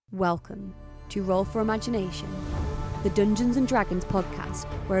Welcome to Roll for Imagination, the Dungeons & Dragons podcast,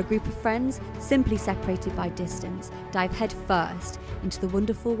 where a group of friends, simply separated by distance, dive head first into the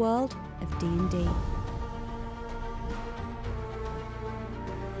wonderful world of D&D.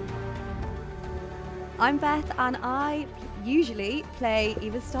 I'm Beth, and I usually play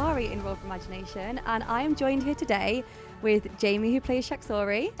Eva Starry in Roll for Imagination, and I am joined here today with Jamie, who plays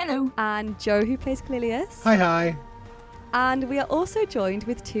Shaxori. Hello. And Joe, who plays Calilius. Hi, hi. And we are also joined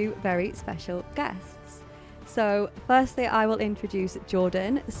with two very special guests. So firstly, I will introduce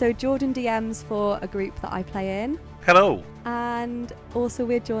Jordan. So Jordan DMs for a group that I play in. Hello. And also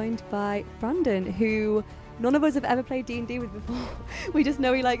we're joined by Brandon, who none of us have ever played D&D with before. We just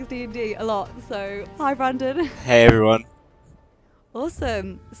know he likes D&D a lot. So hi, Brandon. Hey, everyone.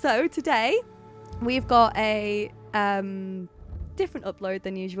 Awesome. So today we've got a different upload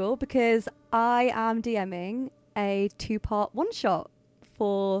than usual because I am DMing a 2-part one-shot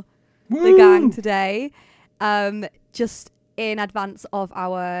for the gang today, just in advance of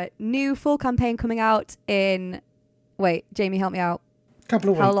our new full campaign coming out in... Wait, Jamie, help me out.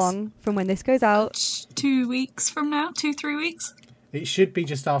 Couple of weeks. How long from when this goes out? 2 weeks from now, 3 weeks. It should be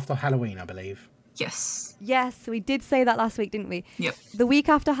just after Halloween, I believe. Yes. Yes, we did say that last week, didn't we? Yep. The week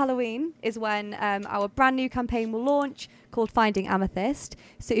after Halloween is when our brand new campaign will launch called Finding Amethyst.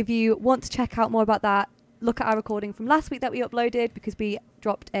 So if you want to check out more about that, look at our recording from last week that we uploaded because we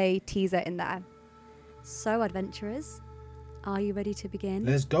dropped a teaser in there. So, adventurers, are you ready to begin?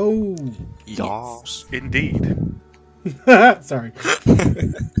 Let's go. Yes. Indeed. Sorry.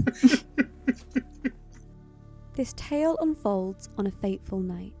 This tale unfolds on a fateful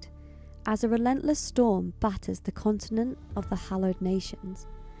night, as a relentless storm batters the continent of the hallowed nations.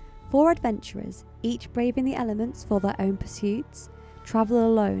 4 adventurers, each braving the elements for their own pursuits, travel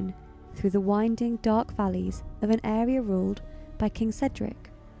alone through the winding dark valleys of an area ruled by King Cedric,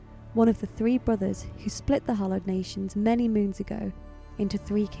 one of the 3 brothers who split the hallowed nations many moons ago into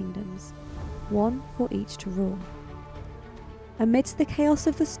 3 kingdoms, one for each to rule. Amidst the chaos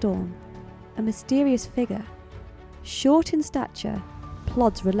of the storm, a mysterious figure, short in stature,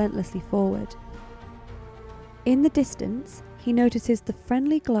 plods relentlessly forward. In the distance, he notices the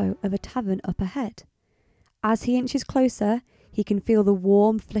friendly glow of a tavern up ahead. As he inches closer, he can feel the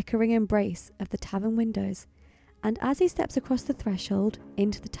warm, flickering embrace of the tavern windows, and as he steps across the threshold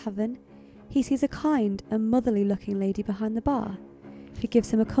into the tavern, he sees a kind and motherly-looking lady behind the bar, who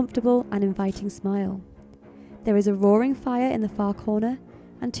gives him a comfortable and inviting smile. There is a roaring fire in the far corner,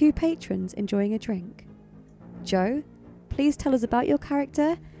 and 2 patrons enjoying a drink. Joe, please tell us about your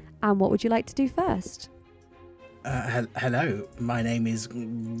character, and what would you like to do first? Hello, my name is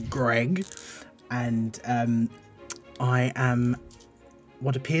Greg, and I am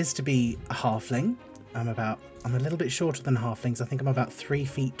what appears to be a halfling. I'm a little bit shorter than halflings. I think I'm about 3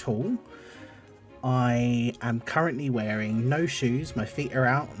 feet tall. I am currently wearing no shoes. My feet are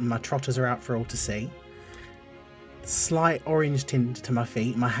out, and my trotters are out for all to see. Slight orange tint to my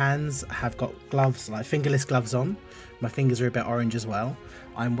feet. My hands have got gloves, like fingerless gloves on. My fingers are a bit orange as well.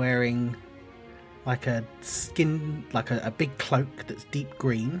 I'm wearing like a big cloak that's deep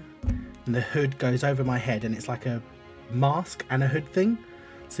green, and the hood goes over my head, and it's like a mask and a hood thing,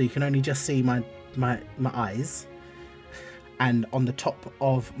 so you can only just see my eyes. And on the top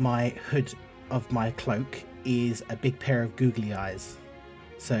of my hood of my cloak is a big pair of googly eyes,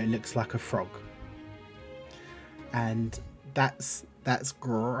 so it looks like a frog. And that's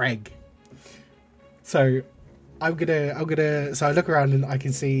Greg. So I'm gonna so I look around and I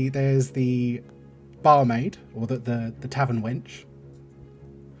can see there's the barmaid, or the tavern wench,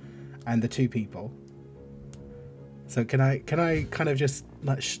 and the 2 people. So can I kind of just,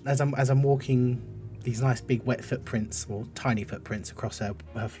 like, as I'm walking these nice big wet footprints, or tiny footprints across her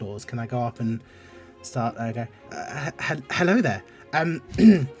floors, can I go up and start go, hello there,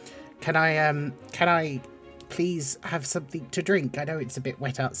 can I please have something to drink? I know it's a bit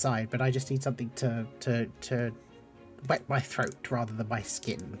wet outside, but I just need something to wet my throat rather than my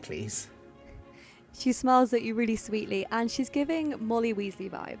skin, please. She smiles at you really sweetly, and she's giving Molly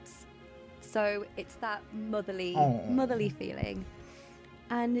Weasley vibes. So it's that motherly feeling.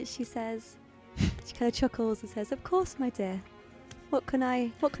 And she says, she kind of chuckles and says, "Of course, my dear. What can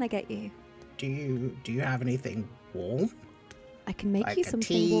I get you? Do you have anything warm? I can make like you something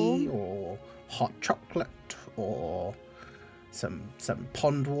tea, warm. or hot chocolate, or some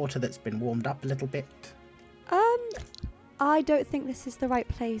pond water that's been warmed up a little bit." I don't think this is the right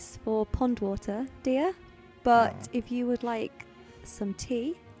place for pond water, dear. But if you would like some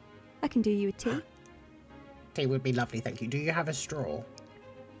tea, I can do you a tea. Tea would be lovely, thank you. Do you have a straw?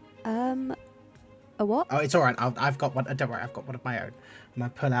 A what? Oh, it's all right. I've got one. Don't worry, I've got one of my own. And I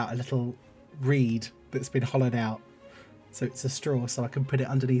pull out a little reed that's been hollowed out, so it's a straw, so I can put it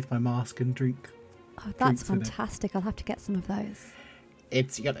underneath my mask and drink. Oh, that's fantastic. I'll have to get some of those.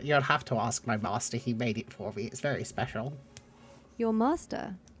 You'll have to ask my master. He made it for me. It's very special. Your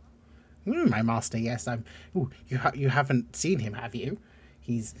master? My master, yes. You haven't seen him, have you?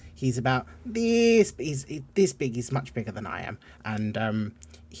 He's about this. He's this big. He's much bigger than I am, and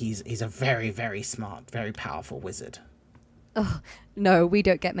he's a very, very smart, very powerful wizard. Oh no, we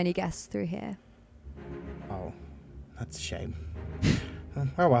don't get many guests through here. Oh, that's a shame.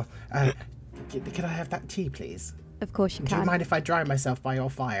 Well. Can I have that tea, please? Of course you can. Do you mind if I dry myself by your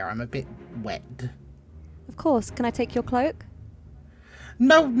fire? I'm a bit wet. Of course. Can I take your cloak?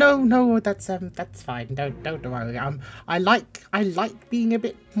 No. That's fine. Don't worry. I like being a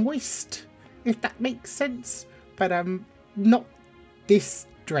bit moist, if that makes sense. But not this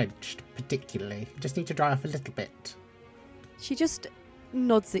drenched particularly. Just need to dry off a little bit. She just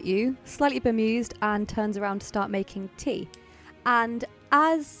nods at you, slightly bemused, and turns around to start making tea. And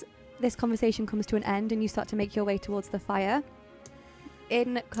as this conversation comes to an end and you start to make your way towards the fire,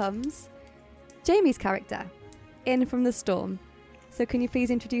 in comes Jamie's character, in from the storm. So can you please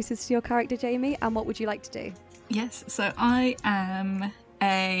introduce us to your character, Jamie, and what would you like to do? Yes, so I'm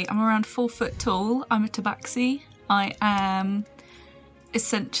around 4 foot tall. I'm a tabaxi. I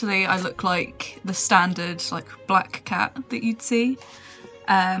look like the standard black cat that you'd see.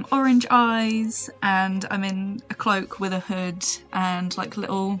 Orange eyes, and I'm in a cloak with a hood and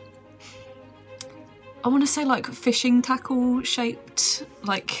little, I want to say fishing tackle shaped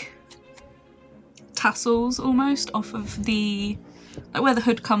tassels almost off of the where the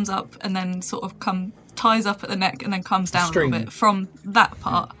hood comes up and then sort of ties up at the neck and then comes down a little bit from that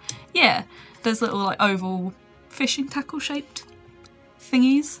part. Yeah, there's little oval fishing tackle shaped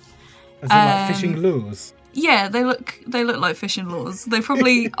thingies. Is it like fishing lures? Yeah, they look like fishing lures. They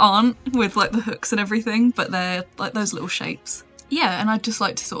probably aren't with the hooks and everything, but they're those little shapes. Yeah, and I'd just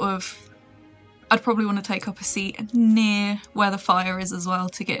like to I'd probably want to take up a seat near where the fire is as well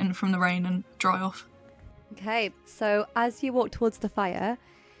to get in from the rain and dry off. Okay, so as you walk towards the fire,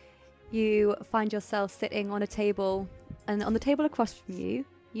 you find yourself sitting on a table, and on the table across from you,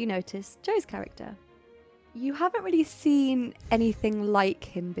 you notice Joe's character. You haven't really seen anything like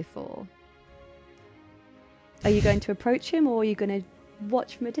him before. Are you going to approach him, or are you going to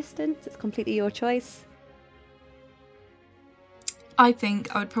watch from a distance? It's completely your choice. I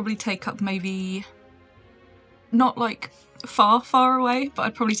think I would probably take up maybe not far away, but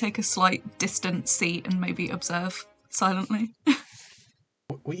I'd probably take a slight distant seat and maybe observe silently.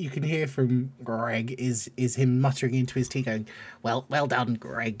 What you can hear from Greg is him muttering into his tea going, well done,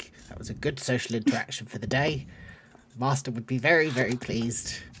 Greg. That was a good social interaction for the day. Master would be very, very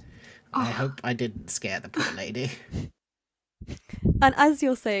pleased. I hope I didn't scare the poor lady. And as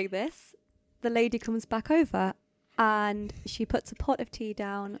you're saying this, the lady comes back over and she puts a pot of tea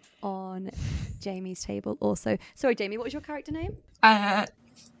down on Jamie's table also. Sorry, Jamie, what was your character name?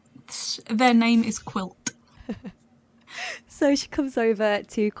 Their name is Quilt. So she comes over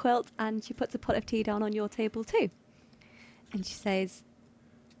to Quilt and she puts a pot of tea down on your table too. And she says,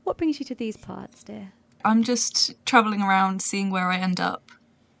 what brings you to these parts, dear? I'm just travelling around seeing where I end up.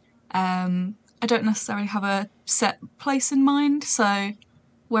 I don't necessarily have a set place in mind, so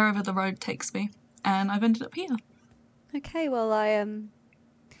wherever the road takes me. And I've ended up here. Okay, well, and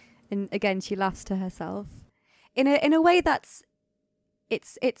again, she laughs to herself in a way that's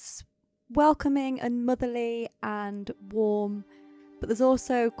it's welcoming and motherly and warm, but there's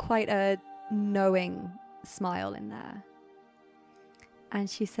also quite a knowing smile in there. And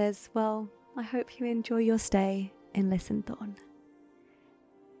she says, well, I hope you enjoy your stay in Lysinthorne.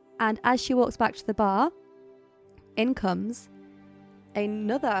 And as she walks back to the bar, in comes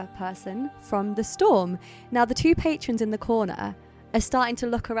another person from the storm. Now, the two patrons in the corner are starting to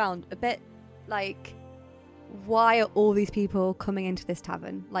look around a bit like, why are all these people coming into this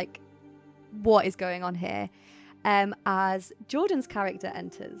tavern? What is going on here? As Jordan's character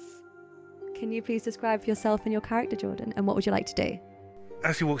enters. Can you please describe yourself and your character, Jordan, and what would you like to do?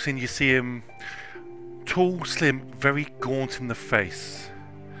 As he walks in, you see him tall, slim, very gaunt in the face.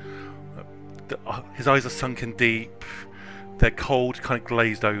 His eyes are sunken deep. They're cold, kind of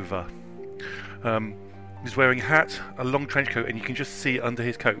glazed over. He's wearing a hat, a long trench coat, and you can just see under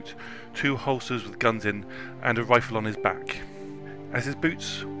his coat 2 holsters with guns in and a rifle on his back. As his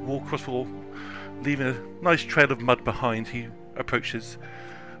boots walk across the floor, leaving a nice trail of mud behind, he approaches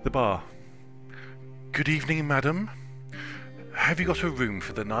the bar. Good evening, madam. Have you got a room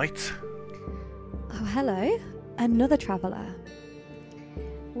for the night? Oh, hello. Another traveller.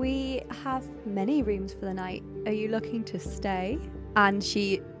 We have many rooms for the night. Are you looking to stay? And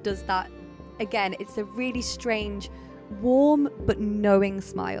she does that again. It's a really strange, warm but knowing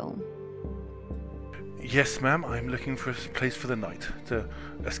smile. Yes, ma'am, I'm looking for a place for the night to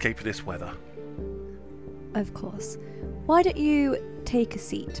escape this weather. Of course. Why don't you take a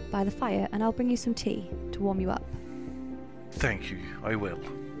seat by the fire and I'll bring you some tea to warm you up. Thank you, I will.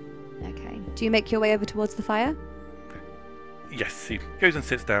 Okay. Do you make your way over towards the fire? Yes, he goes and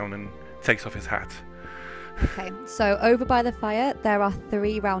sits down and takes off his hat. Okay, so over by the fire there are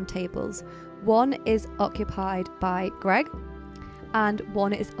 3 round tables. One is occupied by Greg and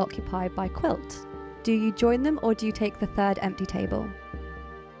one is occupied by Quilt. Do you join them or do you take the 3rd empty table?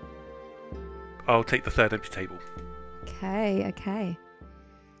 I'll take the 3rd empty table. Okay.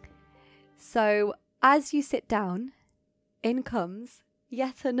 So as you sit down, in comes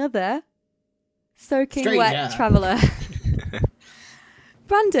yet another soaking wet traveller.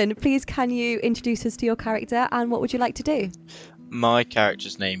 Brandon, please can you introduce us to your character and what would you like to do? My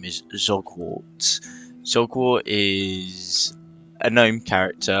character's name is Zogwart. Zogwart is a gnome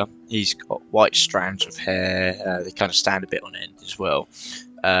character. He's got white strands of hair. They kind of stand a bit on end as well.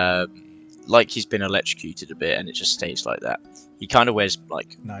 Like he's been electrocuted a bit and it just stays like that. He kind of wears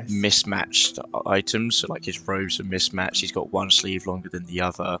like mismatched items, so like his robes are mismatched. He's got one sleeve longer than the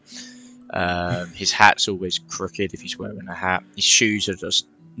other. His hat's always crooked if he's wearing a hat. His shoes are just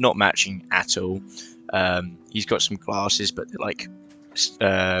not matching at all. He's got some glasses, but they're like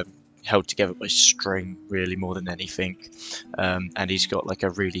held together by string, really, more than anything. And he's got like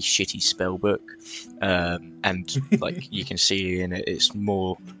a really shitty spell book. And like you can see in it, it's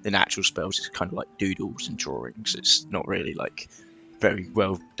more than actual spells. It's kind of like doodles and drawings. It's not really like very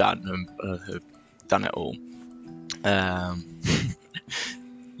well done and have done it all.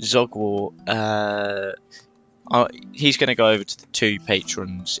 Zogwart, he's going to go over to the 2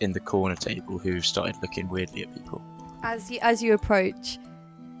 patrons in the corner table who've started looking weirdly at people. As you approach,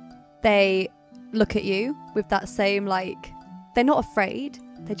 they look at you with that same, like, they're not afraid,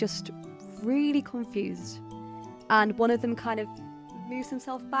 they're just really confused. And one of them kind of moves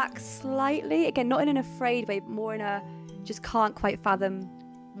himself back slightly, again, not in an afraid way, but more in a just can't quite fathom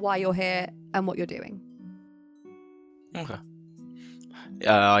why you're here and what you're doing. Okay.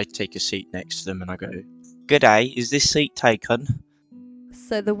 I take a seat next to them and I go, "Good day, is this seat taken?"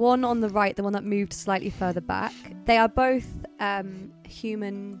 So the one on the right, the one that moved slightly further back, they are both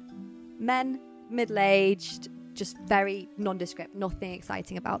human men, middle-aged, just very nondescript, nothing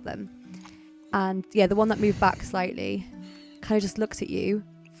exciting about them. And yeah, the one that moved back slightly kind of just looks at you,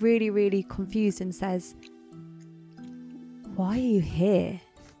 really, really confused and says, "Why are you here?"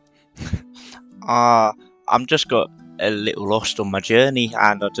 I'm just got a little lost on my journey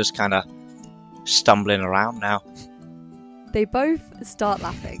and I'm just kind of stumbling around now. They both start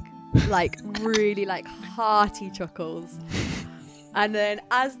laughing, like really like hearty chuckles. And then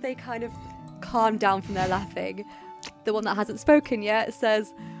as they kind of calm down from their laughing, the one that hasn't spoken yet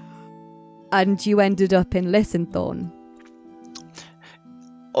says, "And you ended up in Lysinthorne?"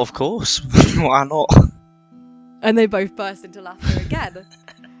 Of course, why not? And they both burst into laughter again.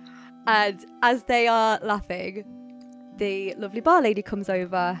 And as they are laughing, the lovely bar lady comes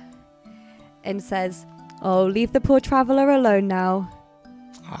over and says, "Oh, leave the poor traveller alone now.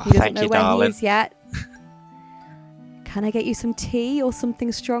 He doesn't know where he is yet. Can I get you some tea or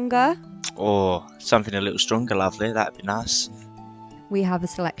something stronger?" Or something a little stronger, lovely. That'd be nice. We have a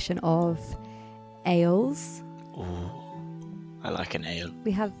selection of ales. Oh, I like an ale.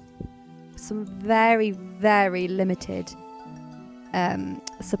 We have some very, very limited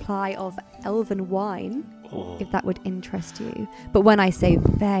supply of elven wine, if that would interest you. But when I say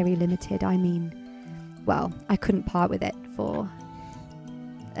very limited, I mean, well, I couldn't part with it for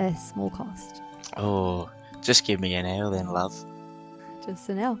a small cost. Oh, just give me an ale then, love. Just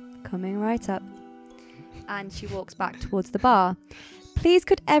an ale, coming right up. And she walks back towards the bar. Please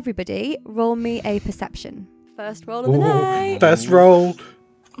could everybody roll me a perception. First roll of the night. First roll.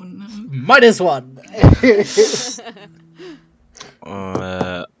 Oh no.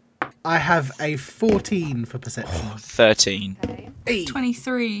 -1. I have a 14 for perception. 13. Okay.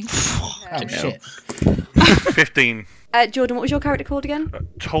 23. Oh, shit. 15. Jordan, what was your character called again?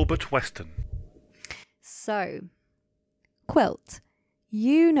 Talbot Weston. So, Quilt,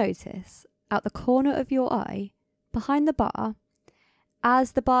 you notice out the corner of your eye, behind the bar,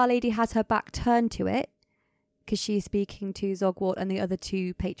 as the bar lady has her back turned to it, because she's speaking to Zogwart and the other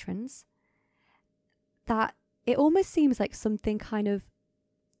 2 patrons, that it almost seems like something kind of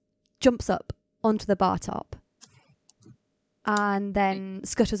jumps up onto the bar top and then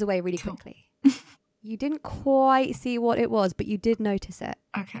scutters away really quickly. You didn't quite see what it was, but you did notice it.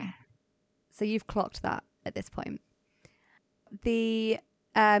 Okay. So you've clocked that at this point. The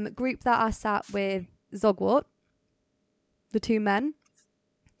group that are sat with Zogwart, the two men,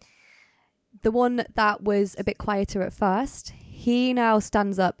 the one that was a bit quieter at first, he now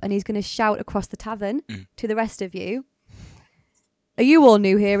stands up and he's going to shout across the tavern to the rest of you. Are you all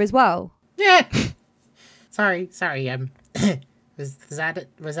new here as well? Yeah. Sorry. was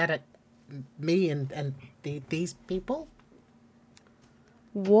that me and these people?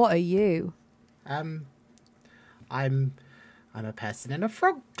 What are you? I'm a person in a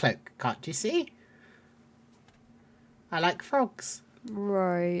frog cloak, can't you see? I like frogs.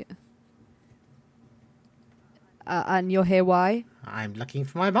 Right. And you're here why? I'm looking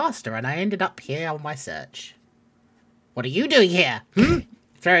for my master, and I ended up here on my search. What are you doing here?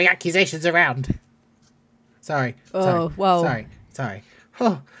 Throwing accusations around. Sorry. Sorry.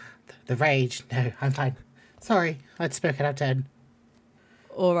 Oh, the rage. No, I'm fine. Sorry, I'd spoken out of turn.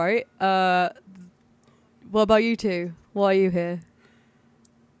 All right. What about you two? Why are you here?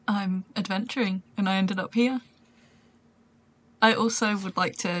 I'm adventuring, and I ended up here. I also would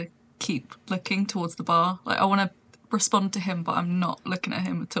like to keep looking towards the bar. Like, I want to respond to him, but I'm not looking at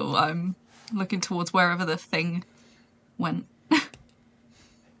him at all. I'm looking towards wherever the thing went.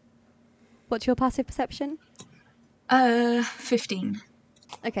 What's your passive perception? 15.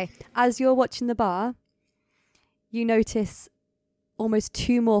 Okay. As you're watching the bar, you notice almost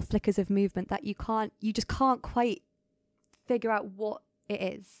 2 more flickers of movement that you just can't quite figure out what it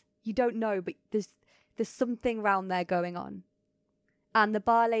is. You don't know, but there's something around there going on. And the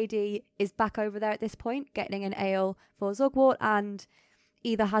bar lady is back over there at this point, getting an ale for Zogwart, and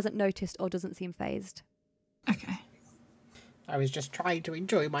either hasn't noticed or doesn't seem phased. Okay. I was just trying to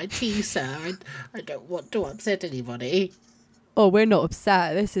enjoy my tea, sir. I don't want to upset anybody. Oh, we're not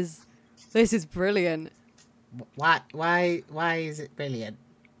upset. This is brilliant. Why is it brilliant?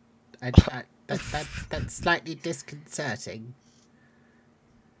 That's slightly disconcerting.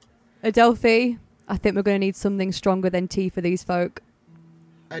 Adelphi, I think we're going to need something stronger than tea for these folk.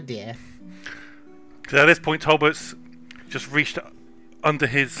 Oh dear. So at this point, Talbot's just reached under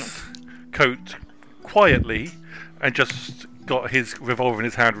his coat quietly and just got his revolver in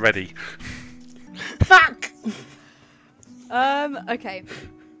his hand ready. Fuck! Okay.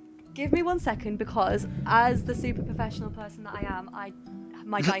 Give me 1 second, because as the super professional person that I am,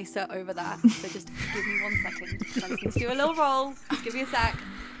 my dice are over there. So just give me 1 second. I just need to do a little roll. Just give me a sec.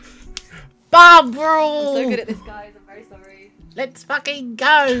 Bomb roll! I'm so good at this, guys. I'm very sorry. Let's fucking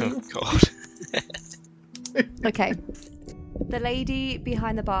go! Oh god. Okay. The lady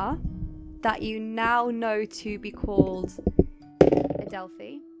behind the bar that you now know to be called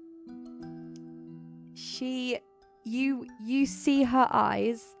Adelphi. You see her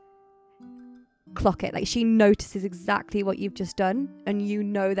eyes clock it. Like, she notices exactly what you've just done, and you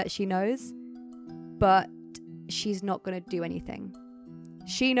know that she knows, but she's not going to do anything.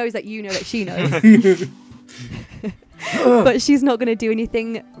 She knows that you know that she knows. But she's not going to do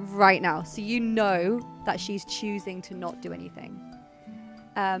anything right now. So you know that she's choosing to not do anything.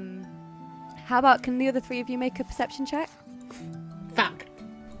 How about, can the other 3 of you make a perception check? Fuck.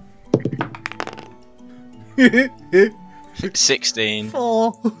 16.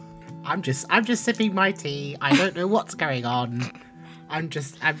 4. I'm just sipping my tea. I don't know what's going on. I'm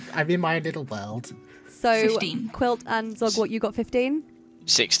in my little world. So 15. Quilt and Zogwart, you got 15?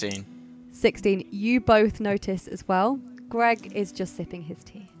 16. 16. You both notice as well. Greg is just sipping his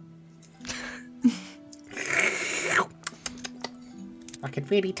tea. I can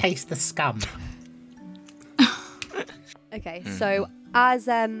really taste the scum. Okay, so as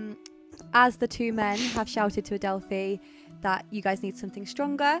the 2 men have shouted to Adelphi that you guys need something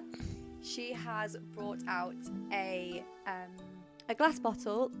stronger, she has brought out a glass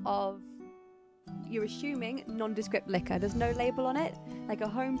bottle of, you're assuming, nondescript liquor. There's no label on it, like a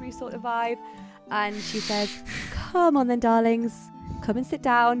homebrew sort of vibe. And she says, "Come on then, darlings, come and sit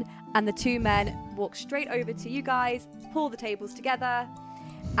down." And the 2 men walk straight over to you guys, pull the tables together,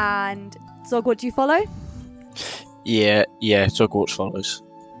 and Zogwart, do you follow? Yeah, Zogwart follows.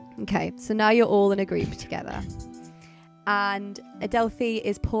 Okay, so now you're all in a group together. And Adelphi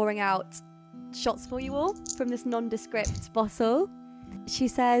is pouring out shots for you all from this nondescript bottle. She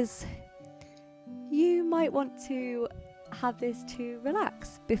says, "You might want to have this to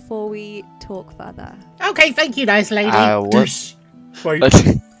relax before we talk further." Okay, thank you, nice lady.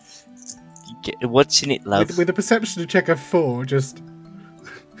 What's in it, love? With a perception check of 4, I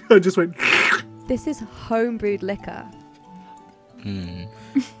just went. This is homebrewed liquor.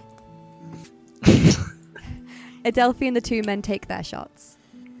 Adelphi and the 2 men take their shots.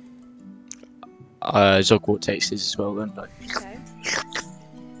 Zogwart takes his as well then. Like, Okay.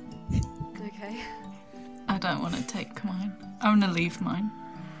 Okay. I don't want to take mine. I'm going to leave mine.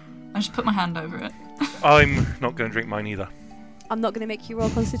 I just put my hand over it. I'm not going to drink mine either. I'm not going to make you roll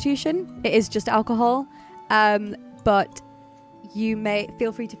Constitution. It is just alcohol. But you may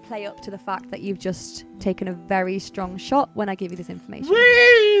feel free to play up to the fact that you've just taken a very strong shot when I give you this information.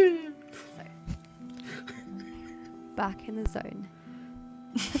 So, back in the zone.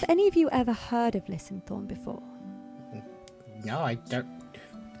 Have any of you ever heard of Lysinthorne before? No, I don't.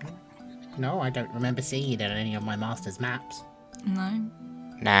 No, I don't remember seeing it on any of my master's maps. No.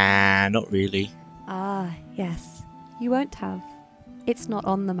 nah, not really. Ah, yes. You won't have. It's not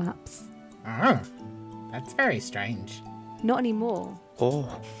on the maps. Oh, that's very strange. Not anymore. Oh,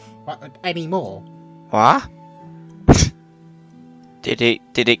 What anymore? what? Did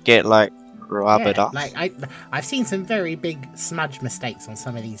it get like rubbered off? Like I've seen some very big smudge mistakes on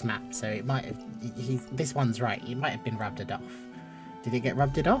some of these maps, so it might have. This one's right. It might have been rubbed it off. Did it get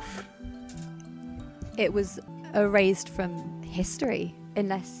rubbed it off? It was erased from history,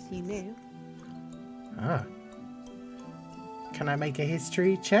 unless you knew. Ah. Can I make a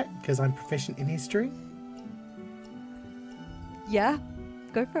history check? Because I'm proficient in history. Yeah,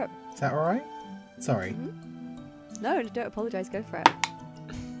 go for it. Is that all right? Sorry. No, don't apologise, go for it.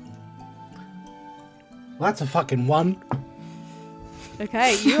 Well, that's a fucking 1.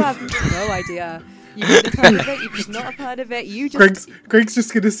 Okay, you have no idea. You could have heard of it, you could not have heard of it, you just... Greg's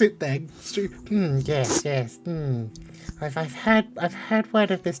just gonna sit there. Yes. I've heard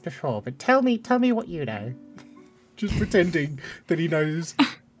word of this before, but tell me what you know. Just pretending that he knows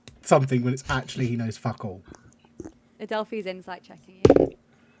something when it's actually he knows fuck all. Adelphi's insight checking you.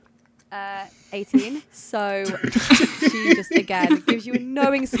 18. So she just, again, gives you a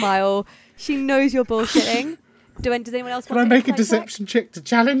knowing smile. She knows you're bullshitting. Does anyone else Can want I to make a deception check to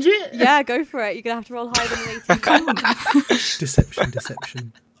challenge it? Yeah, go for it. You're going to have to roll higher than an 18.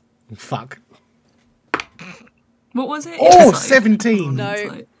 Deception. Oh, fuck. What was it? Oh, Insight? 17. No.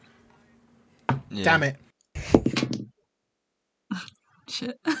 Insight. Yeah. Damn it.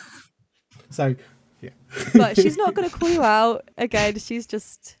 Shit. So, yeah. But she's not going to call you out. Again, she's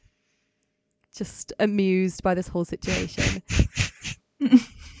just amused by this whole situation.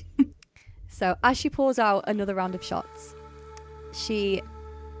 So as she pours out another round of shots, she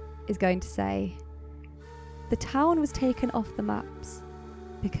is going to say, the town was taken off the maps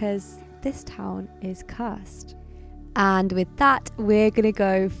because this town is cursed. And with that, we're going to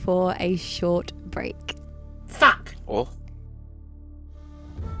go for a short break. Fuck. Oh.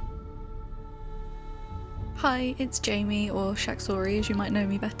 Hi, it's Jamie, or Shaxori as you might know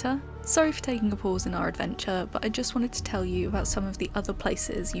me better. Sorry for taking a pause in our adventure, but I just wanted to tell you about some of the other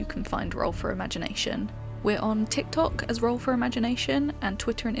places you can find Roll for Imagination. We're on TikTok as Roll for Imagination, and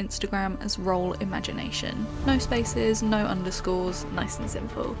Twitter and Instagram as Roll Imagination. No spaces, no underscores, nice and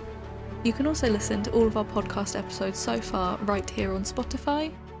simple. You can also listen to all of our podcast episodes so far right here on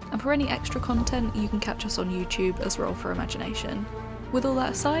Spotify, and for any extra content you can catch us on YouTube as Roll for Imagination. With all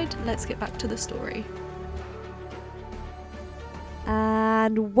that aside, let's get back to the story.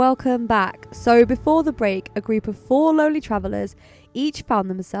 And welcome back. So before the break, a group of 4 lonely travellers each found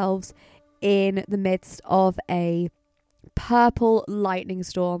themselves in the midst of a purple lightning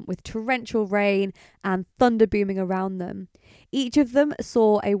storm with torrential rain and thunder booming around them. Each of them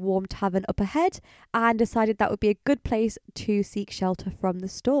saw a warm tavern up ahead and decided that would be a good place to seek shelter from the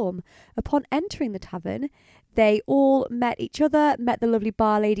storm. Upon entering the tavern, they all met each other, met the lovely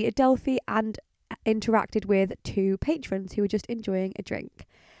bar lady Adelphi, and interacted with 2 patrons who were just enjoying a drink.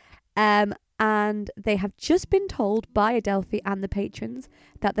 And they have just been told by Adelphi and the patrons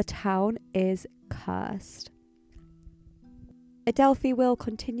that the town is cursed. Adelphi will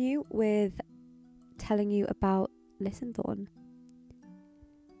continue with telling you about Lysinthorne.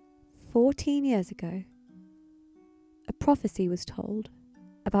 14 years ago, a prophecy was told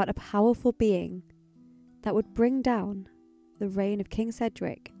about a powerful being that would bring down the reign of King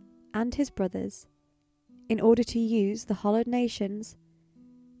Cedric and his brothers in order to use the Hollowed Nations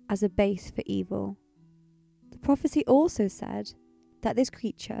as a base for evil. The prophecy also said that this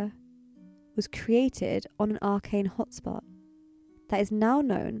creature was created on an arcane hotspot that is now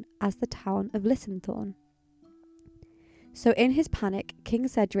known as the town of Lysinthorne. So in his panic, King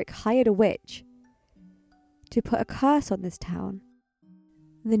Cedric hired a witch to put a curse on this town.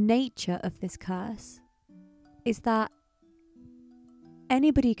 The nature of this curse is that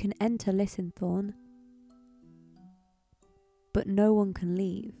anybody can enter Lysinthorne, but no one can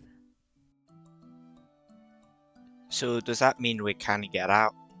leave. So does that mean we can't get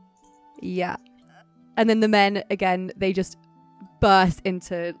out? Yeah. And then the men, again, they just burst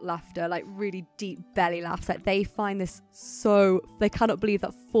into laughter, like really deep belly laughs. Like they find this they cannot believe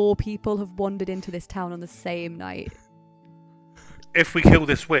that 4 people have wandered into this town on the same night. If we kill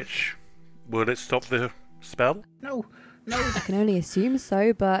this witch, will it stop the spell? No. I can only assume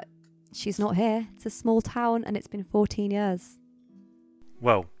so, but she's not here. It's a small town and it's been 14 years.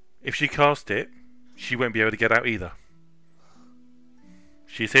 Well, if she cast it, she won't be able to get out either.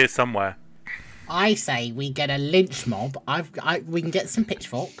 She's here somewhere. I say we get a lynch mob. We can get some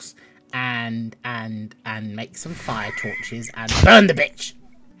pitchforks and make some fire torches and burn the bitch.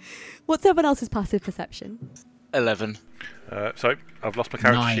 What's everyone else's passive perception? 11. Sorry, I've lost my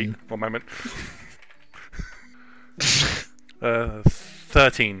character 9. sheet. 1 moment.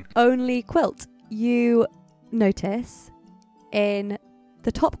 13. Only Quilt, you notice in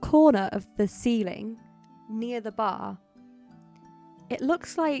the top corner of the ceiling near the bar, it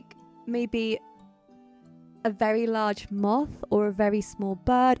looks like maybe a very large moth or a very small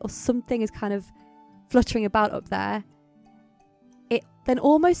bird or something is kind of fluttering about up there. It then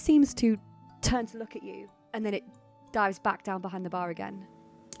almost seems to turn to look at you and then it dives back down behind the bar again.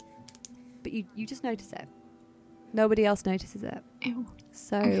 But you just notice it. Nobody else notices it. Ew.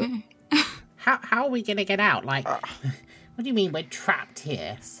 So Okay. How are we gonna get out? Like, what do you mean we're trapped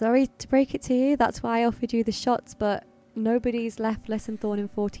here? sorry to break it to you, that's why I offered you the shots, but nobody's left Lysinthorne in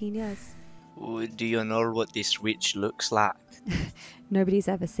 14 years. Do you know what this witch looks like? Nobody's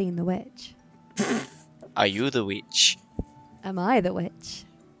ever seen the witch. Are you the witch? Am I the witch?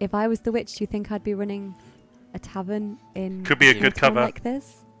 If I was the witch, do you think I'd be running a tavern in Could be a a good town cover. like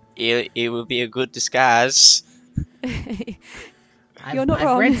this? It would be a good disguise. You're not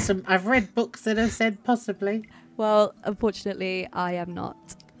wrong. I've read books that have said possibly. Well, unfortunately, I am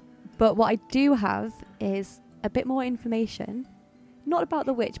not. But what I do have is a bit more information, not about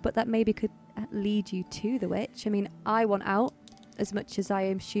the witch, but that maybe could lead you to the witch. I mean, I want out as much as I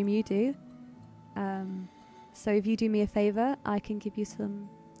assume you do. So if you do me a favour, I can give you some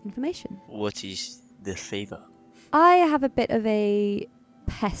information. What is the favour? I have a bit of a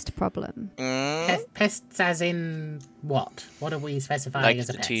pest problem. Pests as in what? What are we specifying Like as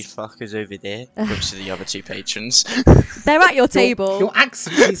a the pest? 2 fuckers over there, which to the other 2 patrons. They're at your table. Your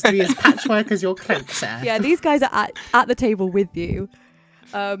accent needs to be as patchwork as your cloak, sir. Yeah, these guys are at the table with you.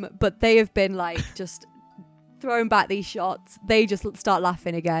 But they have been like just throwing back these shots. They just start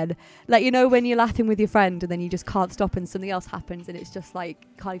laughing again. Like, you know, when you're laughing with your friend and then you just can't stop and something else happens and it's just like,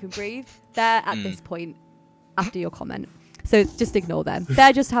 can't even breathe. They're at this point after your comment. So just ignore them.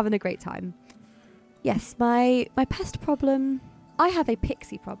 They're just having a great time. Yes, my pest problem, I have a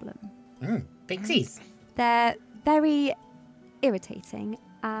pixie problem. Pixies. They're very irritating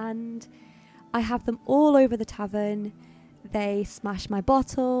and I have them all over the tavern. They smash my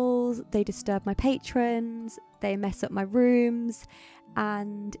bottles, they disturb my patrons, they mess up my rooms,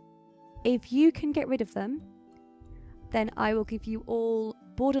 and if you can get rid of them, then I will give you all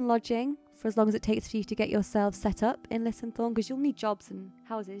board and lodging for as long as it takes for you to get yourselves set up in Lysinthorne, because you'll need jobs and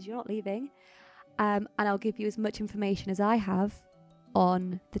houses, you're not leaving. And I'll give you as much information as I have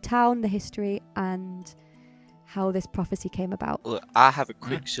on the town, the history, and how this prophecy came about. Look, I have a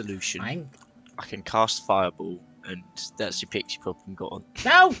quick solution. Fine. I can cast Fireball, and that's your pixie problem gone.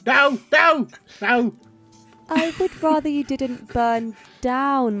 No. I would rather you didn't burn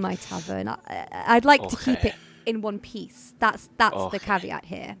down my tavern. I'd like to keep Okay. it in one piece. That's Okay. the caveat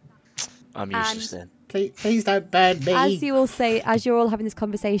here. I'm useless then. Please don't burn me. As you all say, as you're all having this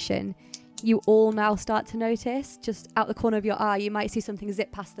conversation, you all now start to notice, just out the corner of your eye, you might see something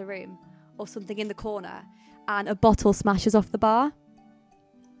zip past the room or something in the corner, and a bottle smashes off the bar.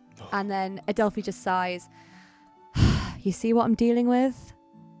 And then Adelphi just sighs. You see what I'm dealing with?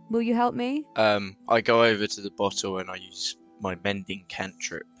 Will you help me? I go over to the bottle and I use my mending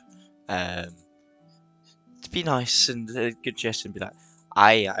cantrip to be nice and a good gesture and be like,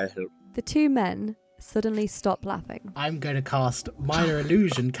 I help. The 2 men suddenly stop laughing. I'm going to cast Minor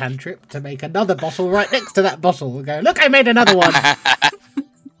Illusion cantrip to make another bottle right next to that bottle and go, look, I made another one.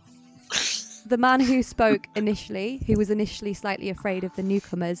 The man who spoke initially, who was initially slightly afraid of the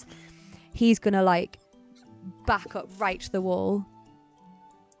newcomers, he's going to like back up right to the wall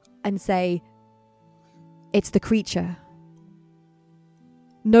and say, it's the creature.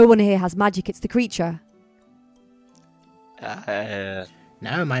 No one here has magic, it's the creature.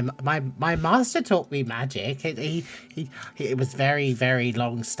 No, my master taught me magic. It was very, very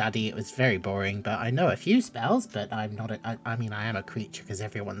long study. It was very boring, but I know a few spells, but I'm not I mean, I am a creature because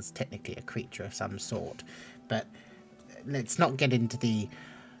everyone's technically a creature of some sort. But let's not get into the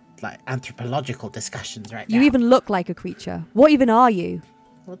like anthropological discussions right now. You even look like a creature. What even are you?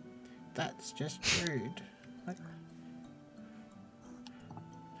 Well, that's just rude.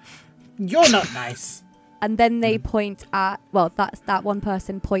 You're not nice. And then they point at, well, that one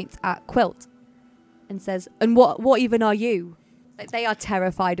person points at Quilt and says, and what even are you? Like, they are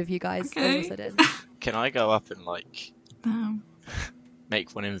terrified of you guys all of a sudden. Can I go up and like No.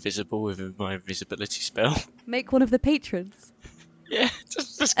 make one invisible with my invisibility spell? Make one of the patrons. Yeah,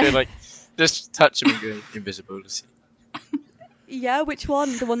 just go like, just touch him and go invisibility. Yeah, which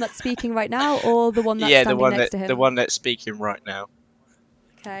one? The one that's speaking right now, or the one that's Yeah, standing next to him? the one that's speaking right now.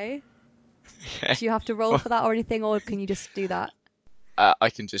 Okay. Okay. Do you have to roll for that or anything, or can you just do that? I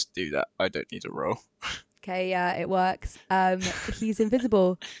can just do that. I don't need a roll. Okay, yeah, it works. He's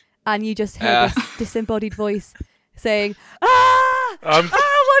invisible, and you just hear this disembodied voice saying, "Ah! What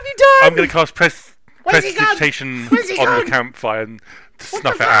have you done?" I'm going to cast prestidigitation Where's he on gone? the campfire and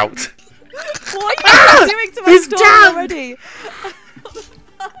snuff it out. What are you doing to my He's story down! already?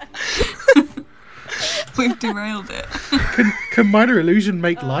 We've derailed it. Can minor illusion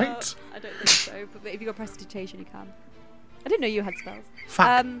make light? I don't think so, but if you got prestidigitation, you can. I didn't know you had spells.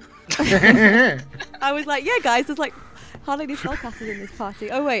 Fuck. I was like, yeah, guys, there's like hardly any spellcasters in this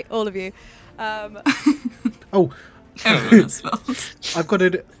party. Oh wait, all of you. Oh, Everyone has spells. I've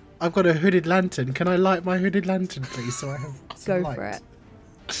got a hooded lantern. Can I light my hooded lantern, please, so I have some Go light? for it.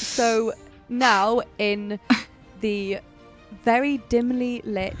 So now in the very dimly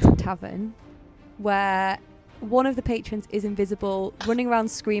lit tavern, where one of the patrons is invisible, running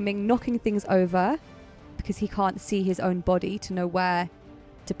around screaming, knocking things over because he can't see his own body to know where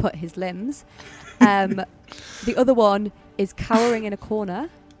to put his limbs. The other one is cowering in a corner.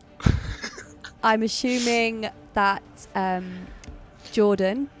 I'm assuming that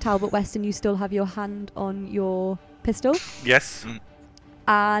Jordan, Talbot Weston, you still have your hand on your pistol. Yes.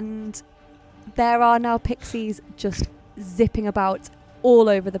 And there are now pixies just zipping about all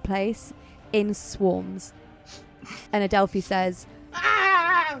over the place in swarms. And Adelphi says,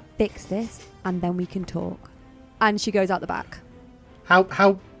 fix this and then we can talk. And she goes out the back. How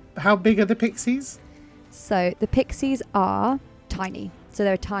big are the pixies? So the pixies are tiny. So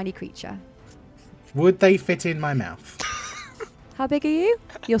they're a tiny creature. Would they fit in my mouth? How big are you?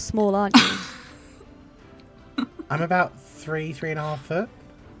 You're small, aren't you? I'm about 3.5 foot.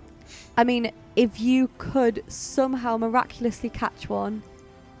 I mean, if you could somehow miraculously catch one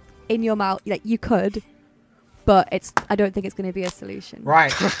in your mouth, like you could, but I don't think it's going to be a solution.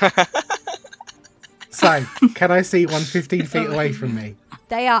 Right. So, can I see one 15 feet away from me?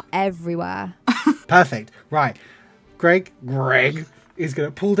 They are everywhere. Perfect. Right. Greg is going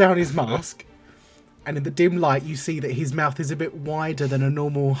to pull down his mask, and in the dim light, you see that his mouth is a bit wider than a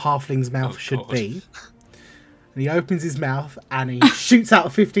normal halfling's mouth should be. And he opens his mouth and he shoots out a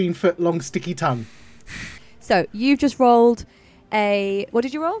 15-foot long sticky tongue. So you've just rolled what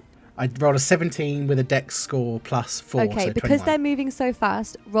did you roll? I rolled a 17 with a dex score plus 4. Okay, so because 21. they're moving so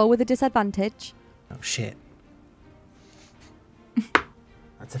fast, roll with a disadvantage. Oh, shit.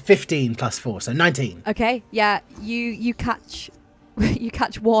 That's a 15 plus 4, so 19. Okay, yeah, you catch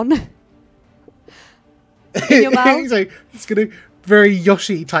one in your mouth. So it's going to very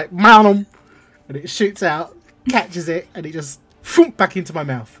Yoshi type, and it shoots out, catches it, and it just thump back into my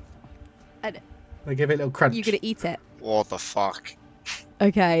mouth. And I give it a little crunch. you're gonna eat it. What the fuck?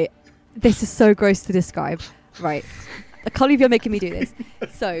 Okay, this is so gross to describe. Right, I can't believe you're making me do this.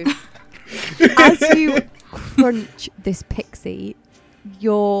 So, as you crunch this pixie,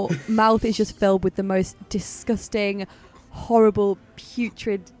 your mouth is just filled with the most disgusting, horrible,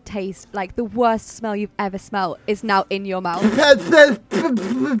 putrid taste. Like the worst smell you've ever smelled is now in your mouth.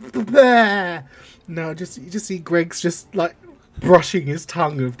 No, you just see Greg's just like brushing his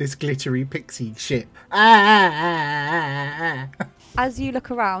tongue of this glittery pixie shit. As you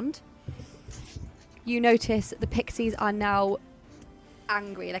look around, you notice the pixies are now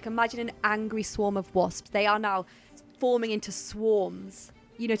angry. Like imagine an angry swarm of wasps. They are now forming into swarms.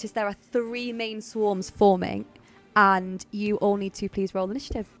 You notice there are 3 main swarms forming, and you all need to please roll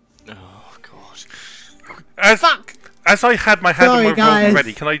initiative. Oh god. As I had my hand on Sorry, my revolver guys.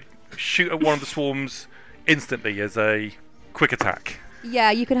 ready, can I shoot at one of the swarms instantly as a quick attack?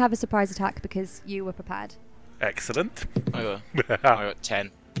 Yeah, you can have a surprise attack because you were prepared. Excellent. I got 10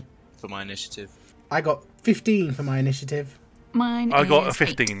 for my initiative. I got 15 for my initiative. Mine I got a is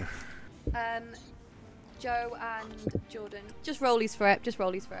 15. Joe and Jordan, just rollies for it.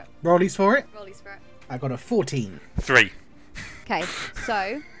 Rollies for it. Rollies for it. I got a 14. 3. Okay,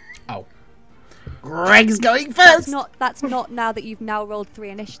 so Oh. Greg's going first! that's not now that you've now rolled 3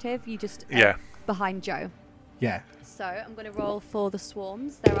 initiative. You just Yeah. behind Joe. Yeah. So I'm going to roll for the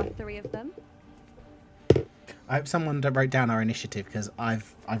swarms. There are 3 of them. I hope someone wrote down our initiative because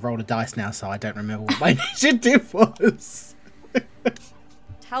I've rolled a dice now, so I don't remember what my initiative was.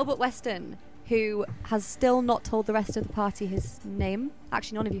 Talbot Weston, who has still not told the rest of the party his name.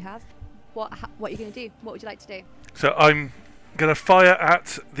 Actually, none of you have. What are you going to do? What would you like to do? So I'm going to fire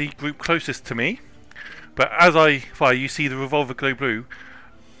at the group closest to me. But as I fire, you see the revolver glow blue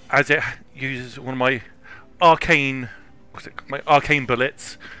as it uses one of my arcane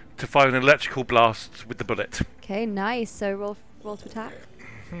bullets to fire an electrical blast with the bullet. Okay, nice. So roll to attack.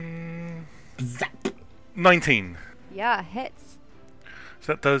 Zap. 19. Yeah, hits.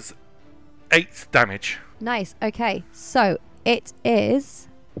 So that does 8 damage. Nice. Okay, so it is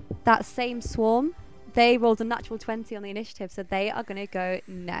that same swarm. They rolled a natural 20 on the initiative, so they are going to go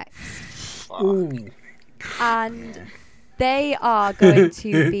next. Ooh. And they are going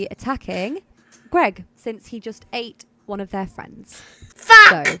to be attacking Greg, since he just ate one of their friends.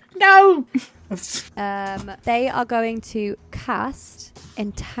 Fuck! So, No! they are going to cast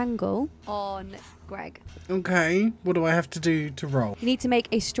Entangle on Greg. Okay, what do I have to do to roll? You need to make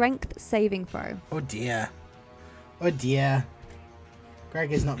a strength saving throw. Oh dear. Oh dear.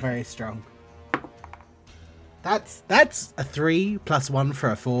 Greg is not very strong. That's a 3 plus 1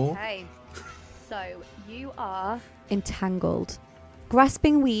 for a 4. Okay, so you are entangled.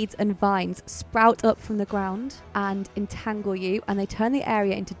 Grasping weeds and vines sprout up from the ground and entangle you, and they turn the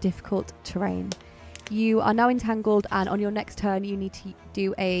area into difficult terrain. You are now entangled, and on your next turn you need to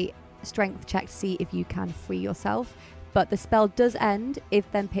do a strength check to see if you can free yourself. But the spell does end if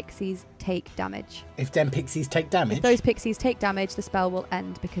them pixies take damage. If them pixies take damage? If those pixies take damage, the spell will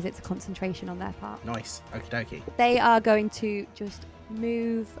end because it's a concentration on their part. Nice. Okie dokie. They are going to just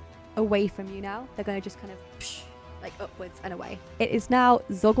move away from you now. They're going to just kind of like upwards and away. It is now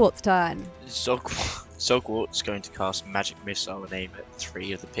Zogwart's turn. Zogwart's going to cast Magic Missile and aim at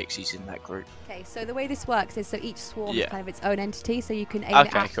 3 of the pixies in that group. Okay, so the way this works is so each swarm Yeah. is kind of its own entity, so you can aim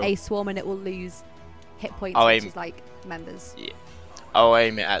it at cool. a swarm and it will lose hit points, I'll which aim- is like members. Yeah. I'll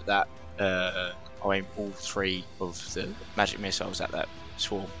aim it at that. I'll aim all 3 of the magic missiles at that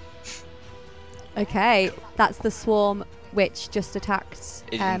swarm. Okay, that's the swarm which just attacked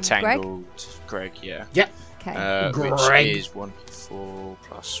Greg. Entangled Greg, yeah. Yep. Okay. Which Greg. is 1d4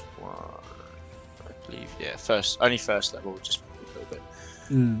 plus 1, I believe. Yeah, only first level, just a little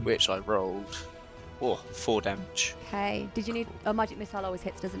bit. Which I rolled. 4 damage. Okay. Did you need a magic missile? Always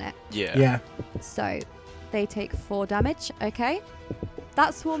hits, doesn't it? Yeah. Yeah. So they take 4 damage. Okay.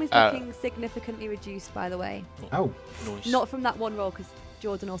 That swarm is looking significantly reduced, by the way. Oh. Nice. Not from that one roll, because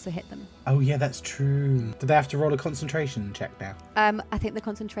Jordan also hit them. Oh yeah, that's true. Do they have to roll a concentration check now? I think the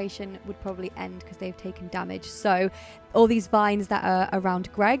concentration would probably end because they've taken damage. So all these vines that are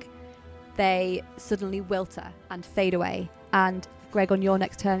around Greg, they suddenly wilter and fade away. And Greg, on your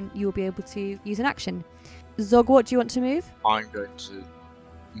next turn, you will be able to use an action. Zogwart, do you want to move? I'm going to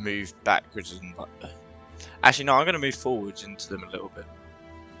move backwards and... Actually, no, I'm going to move forwards into them a little bit.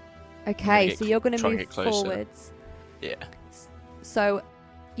 Okay, so you're going to try and move get closer. forwards. Yeah. So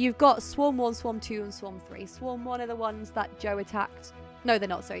you've got Swarm 1, Swarm 2, and Swarm 3. Swarm 1 are the ones that Joe attacked. No, they're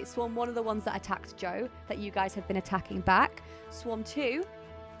not, sorry. Swarm 1 are the ones that attacked Joe, that you guys have been attacking back. Swarm 2,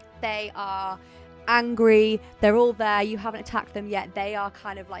 they are angry. They're all there. You haven't attacked them yet. They are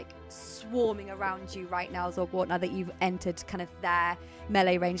kind of like swarming around you right now, Zogwart, now that you've entered kind of their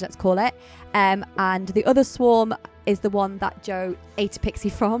melee range, let's call it. And the other swarm is the one that Joe ate a pixie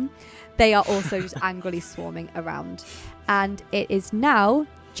from. They are also just angrily swarming around. And it is now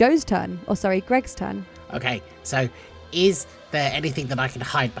Greg's turn. Okay, so is there anything that I can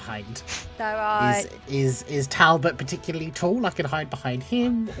hide behind? There are... Is Talbot particularly tall? I can hide behind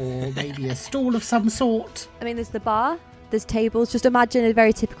him, or maybe a stall of some sort. I mean, there's the bar, there's tables. Just imagine a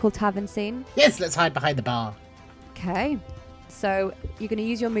very typical tavern scene. Yes, let's hide behind the bar. Okay. So you're going to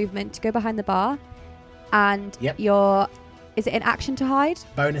use your movement to go behind the bar. And Yep. Is it an action to hide?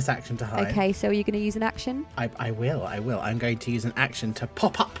 Bonus action to hide. Okay, so you're going to use an action? I will. I'm going to use an action to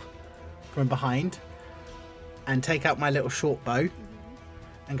pop up from behind and take out my little short bow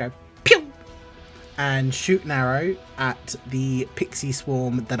and go pew and shoot an arrow at the pixie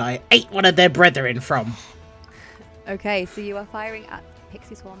swarm that I ate one of their brethren from. Okay, so you are firing at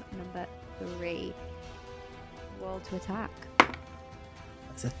Pixie Swarm number 3. Roll to attack.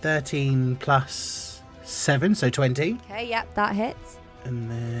 That's a 13 plus 7, so 20. Okay, yep, that hits. And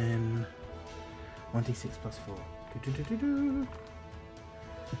then 1d6 plus 4. Do-do-do-do-do.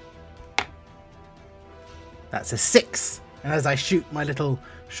 That's a 6. And as I shoot my little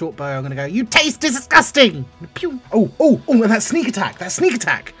short bow, I'm going to go, "You taste disgusting!" Pew! Oh, and that sneak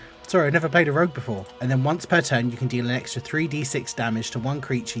attack! Sorry, I've never played a rogue before. And then once per turn, you can deal an extra 3d6 damage to one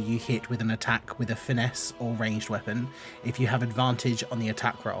creature you hit with an attack with a finesse or ranged weapon if you have advantage on the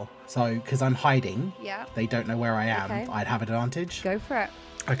attack roll. So, because I'm hiding, they don't know where I am, I'd have advantage. Go for it.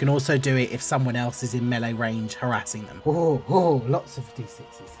 I can also do it if someone else is in melee range harassing them. Oh, lots of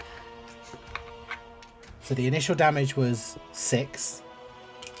d6s. So the initial damage was 6.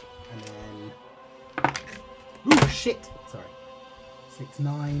 And then... Ooh, shit! Sorry. 6,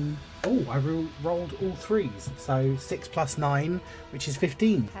 9... Oh, I rolled all 3s. So 6 plus 9, which is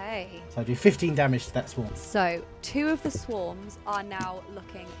 15. Okay. So I do 15 damage to that swarm. So 2 of the swarms are now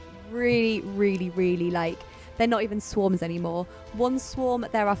looking really, really, really like... They're not even swarms anymore. One swarm,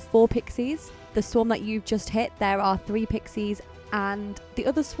 there are 4 pixies. The swarm that you've just hit, there are 3 pixies. And the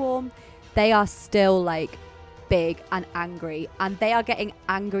other swarm, they are still like big and angry. And they are getting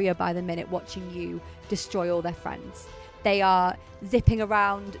angrier by the minute watching you destroy all their friends. They are zipping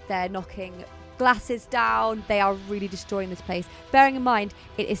around. They're knocking glasses down. They are really destroying this place. Bearing in mind,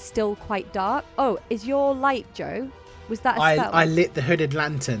 it is still quite dark. Oh, is your light, Joe? Was that a spell? I lit the hooded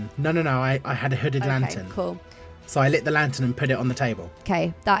lantern. No, I had a hooded lantern. Cool. So I lit the lantern and put it on the table.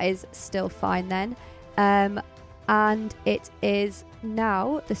 Okay, that is still fine then. And it is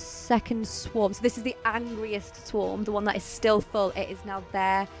now the second swarm. So this is the angriest swarm, the one that is still full. It is now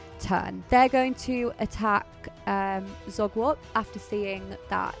their turn. They're going to attack Zogwart after seeing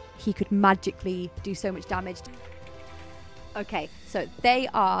that he could magically do so much damage. Okay, so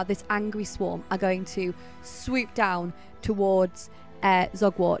this angry swarm are going to swoop down towards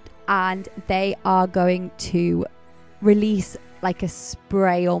Zogwart, and they are going to release like a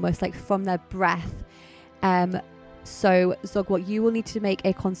spray almost like from their breath. So Zogwart, you will need to make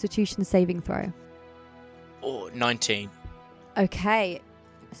a Constitution saving throw. Oh, 19. Okay,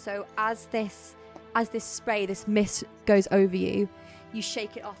 so as this spray, this mist goes over you, you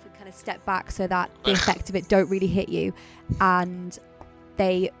shake it off and kind of step back so that the effects of it don't really hit you, and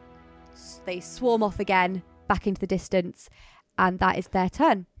they swarm off again back into the distance, and that is their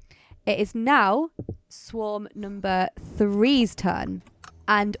turn. It is now swarm number 3's turn,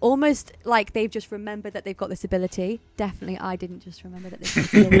 and almost like they've just remembered that they've got this ability. Definitely I didn't just remember that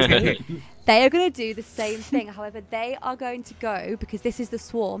they've got this ability. They are going to do the same thing. However, they are going to go, because this is the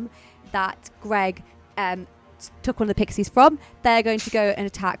swarm that Greg took one of the pixies from. They're going to go and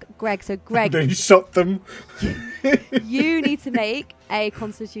attack Greg. So Greg, They shot them. you need to make a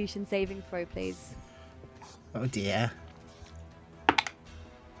Constitution saving throw, please. Oh dear.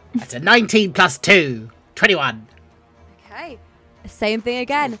 That's a 19 plus 2. 21. Okay. Same thing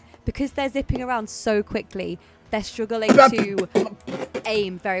again. Because they're zipping around so quickly, they're struggling to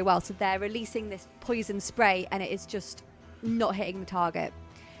aim very well. So they're releasing this poison spray, and it is just not hitting the target.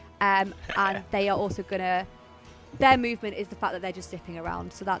 And they are also going to... Their movement is the fact that they're just zipping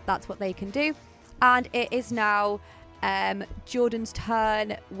around. So that's what they can do. And it is now Jordan's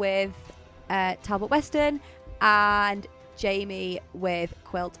turn with Talbot Weston and Jamie with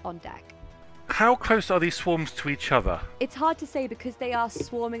Quilt on deck. How close are these swarms to each other? It's hard to say because they are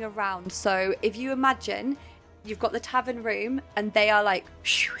swarming around. So if you imagine you've got the tavern room and they are like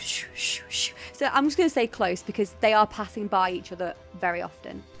shoo, shoo, shoo, shoo. So I'm just going to say close because they are passing by each other very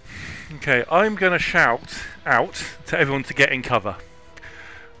often. Okay, I'm going to shout out to everyone to get in cover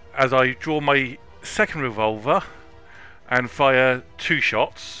as I draw my second revolver and fire 2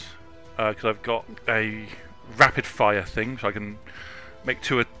 shots because I've got a rapid fire thing, so I can make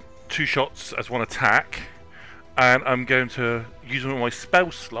 2 shots as one attack, and I'm going to use one of my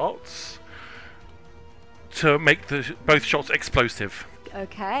spell slots to make both shots explosive.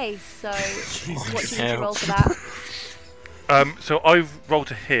 Okay, so what do you need to roll for that? So I've rolled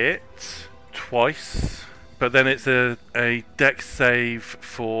to hit twice, but then it's a dex save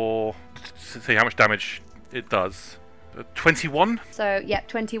for to see how much damage it does. 21. So yeah,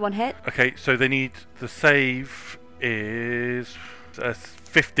 21 hit. Okay, so they need the save is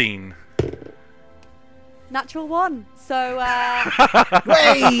 15. Natural 1. So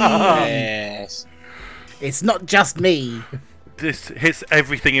Yes. It's not just me. This hits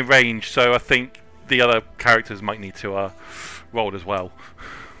everything in range, so I think the other characters might need to roll as well.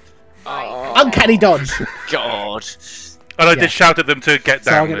 Oh, Uncanny dodge. God. And I did shout at them to get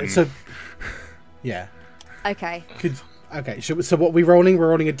down. Yeah. okay. Okay. So what are we rolling? We're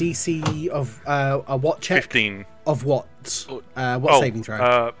rolling a DC of a what check? 15. Of what? What saving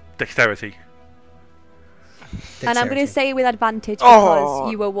throw? Dexterity. And I'm going to say with advantage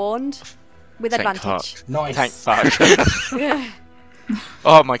because you were warned. With Thank advantage. fuck. Nice. Thank fuck.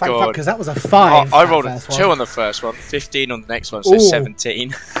 Oh my god. Because that was a 5. I rolled a 2 on the first one, 15 on the next one, so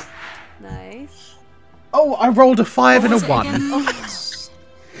 17. Nice. Oh, I rolled a 5 and a 1.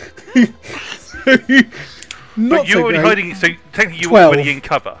 Not But you so were already great. hiding, so technically you 12. were already in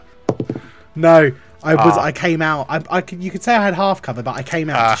cover. No, I was. Ah. I came out. You could say I had half cover, but I came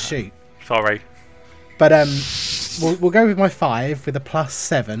out to shoot. Sorry. But we'll go with my 5 with a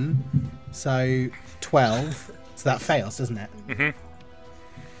 +7, so 12. So that fails, doesn't it? Mhm.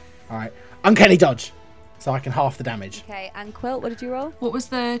 All right, uncanny dodge, so I can half the damage. Okay, and Quilt, what did you roll? What was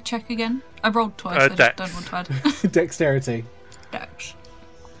the check again? I rolled twice. I just Dex. don't want to add. Dexterity. Dex.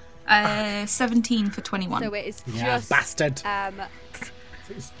 17 for 21. So it is Yeah, just bastard.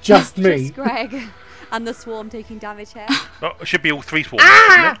 It's Just me. just Greg and the swarm taking damage here. Oh, it should be all 3 swarms,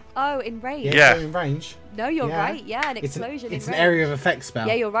 isn't it? Oh, in range. Yeah. so in range. No, you're Yeah. right. Yeah, an It's explosion. It's in an range. area of effect spell.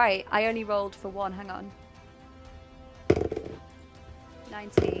 Yeah, you're right. I only rolled for 1. Hang on.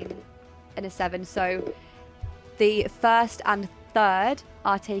 19 and a 7. So the first and third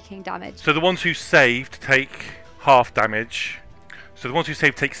are taking damage. So the ones who saved take half damage. So the ones who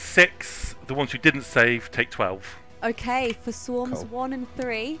saved take 6. The ones who didn't save take 12. Okay, for swarms Cool. 1 and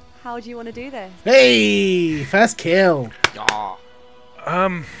 3, how do you want to do this? Hey, first kill. Yeah.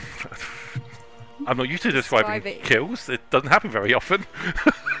 I'm not used to describing Describe it. kills. It doesn't happen very often.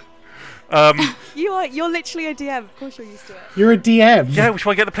 You're literally a DM. Of course you're used to it. You're a DM. Yeah, which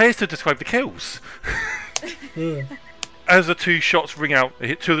one get the players to describe the kills. Yeah. As the 2 shots ring out, they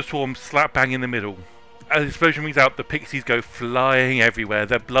hit 2 of the swarms slap bang in the middle. As the explosion rings out, the pixies go flying everywhere,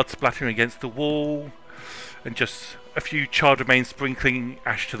 their blood splattering against the wall, and just a few charred remains sprinkling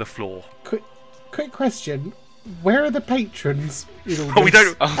ash to the floor. Quick question: where are the patrons? In all Oh, we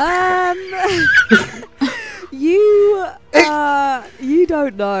this? don't. You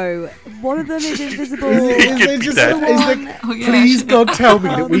don't know. One of them is invisible. Is Could there be just dead. Oh, yeah, please actually. God tell me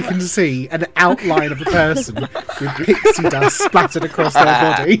that we can see an outline of a person with pixie dust splattered across their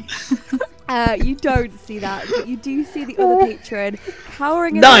body. You don't see that, but you do see the other patron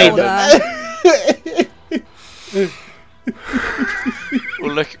cowering in 9. the corner.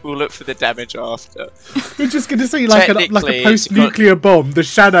 We'll look for the damage after. We're just going to see like a Technically, it's post-nuclear bomb, the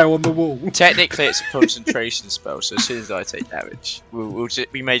shadow on the wall. Technically, it's a concentration spell, so as soon as I take damage,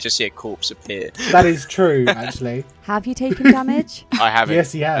 we may just see a corpse appear. That is true, actually. Have you taken damage? I haven't.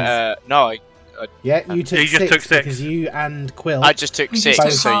 Yes, he has. No, Yeah, you took you just 6 took 6. because you and Quill. I just took We 6, just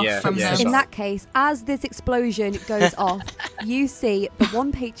took so half yeah. from yeah. them. In that case, as this explosion goes off, you see the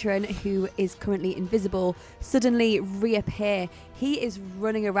one patron who is currently invisible suddenly reappear. He is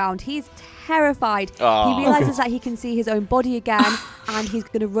running around. He's terrified. Oh. He realizes that he can see his own body again, and he's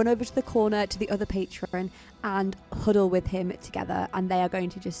going to run over to the corner to the other patron and huddle with him together. And they are going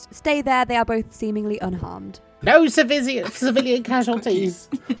to just stay there. They are both seemingly unharmed. No civilian casualties.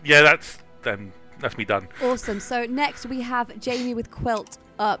 Yeah, that's me done. Awesome. So next we have Jamie with Quilt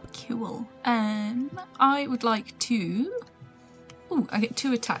up. Cool. I would like to... Ooh, I get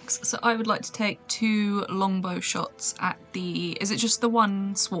 2 attacks. So I would like to take 2 longbow shots at the... Is it just the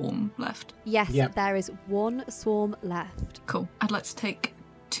one swarm left? Yes, Yep. there is one swarm left. Cool. I'd like to take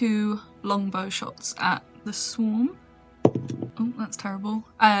 2 longbow shots at the swarm. Oh, that's terrible.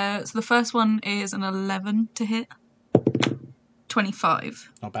 So the first one is an 11 to hit.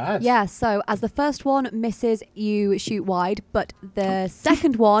 25. Not bad. Yeah, so as the first one misses, you shoot wide, but the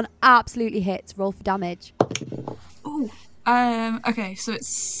second one absolutely hits. Roll for damage. Ooh. Okay, so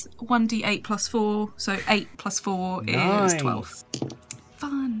it's 1d8 plus 4, so 8 plus 4 Nice. is 12.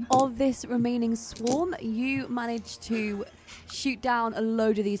 Fun. Of this remaining swarm, you manage to shoot down a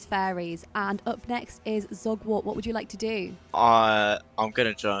load of these fairies, and up next is Zogwart. What would you like to do? I'm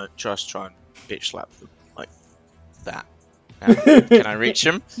gonna just try and bitch slap them like that. Can I reach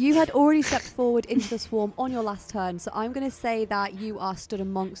him? You had already stepped forward into the swarm on your last turn, so I'm going to say that you are stood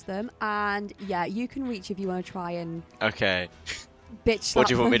amongst them, and yeah, you can reach if you want to try and Okay. bitch slap What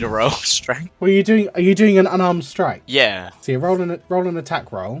do you want me to them. roll? Strength? What are you doing? Are you doing an unarmed strike? Yeah. So you roll an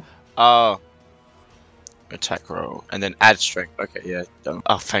attack roll. Oh. Attack roll and then add strength. Okay, yeah. Done.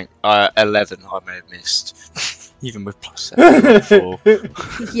 Oh, 11. I may have missed. Even with +7. 4.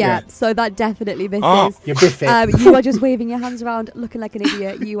 Yeah, so that definitely misses. Oh. You're biffing. You are just waving your hands around, looking like an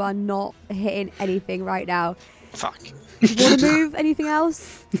idiot. You are not hitting anything right now. Fuck. You want to move? Anything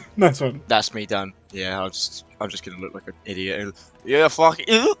else? Nice one. That's me done. Yeah, I'm just gonna look like an idiot. Yeah, fuck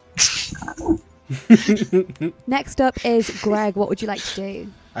it. Next up is Greg. What would you like to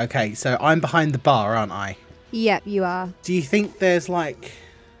do? Okay, so I'm behind the bar, aren't I? Yep, you are. Do you think there's like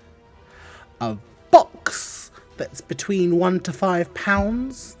a box that's between 1 to 5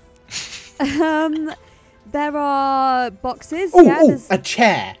 pounds? There are boxes. Oh, yeah, there's... a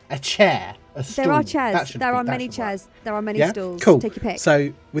chair. A stool. There are That chairs. should There be- are that many should work. chairs. There are many Yeah, stools. cool. Take your pick.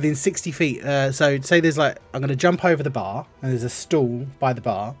 So within 60 feet. So say there's like I'm going to jump over the bar, and there's a stool by the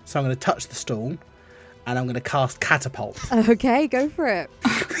bar. So I'm going to touch the stool, and I'm going to cast catapult. Okay, go for it.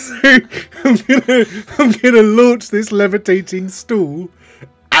 So I'm gonna launch this levitating stool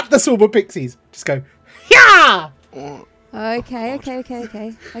at the swarm of pixies. Just go, yeah. Okay.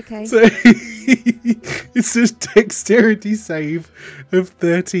 So it's a dexterity save of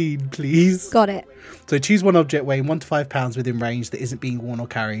 13, please. Got it. So choose one object weighing 1 to 5 pounds within range that isn't being worn or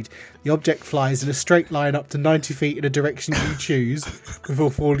carried. The object flies in a straight line up to 90 feet in a direction you choose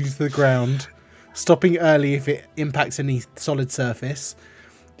before falling to the ground, stopping early if it impacts any solid surface.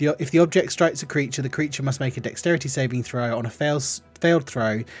 If the object strikes a creature, the creature must make a dexterity saving throw. On a failed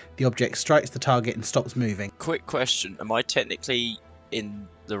throw, the object strikes the target and stops moving. Quick question: am I technically in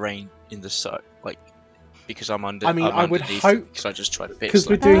the rain in the like because I'm under? I mean, I'm I would underneath hope- because I just tried to pitch. Because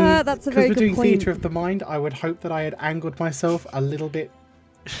we're like, doing, that's a very good point. theatre of the mind, I would hope that I had angled myself a little bit,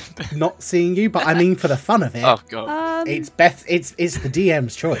 not seeing you. But I mean, for the fun of it, oh god! it's Beth. It's the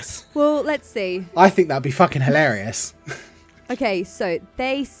DM's choice. Well, let's see. I think that'd be fucking hilarious. Okay, so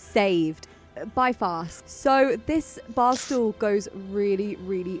they saved by fast. So this bar stool goes really,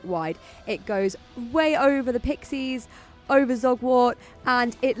 really wide. It goes way over the pixies, over Zogwart,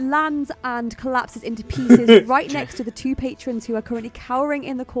 and it lands and collapses into pieces right next to the two patrons who are currently cowering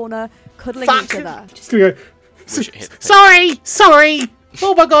in the corner, cuddling each other. Just gonna go. Wish it hit the Sorry.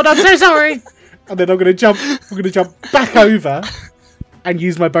 Oh my god, I'm so sorry. And then I'm gonna jump back over and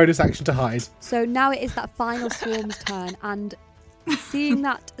use my bonus action to hide. So now it is that final swarm's turn, and seeing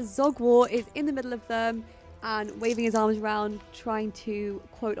that Zogwart is in the middle of them and waving his arms around, trying to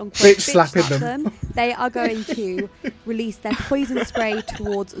quote unquote Bitch slapping them. they are going to release their poison spray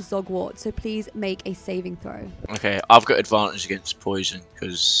towards Zogwart. So please make a saving throw. Okay, I've got advantage against poison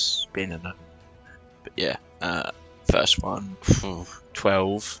because being a gnome. But yeah, first one,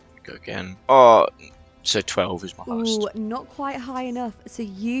 12. Go again. Oh, so 12 is my highest. Ooh, not quite high enough. So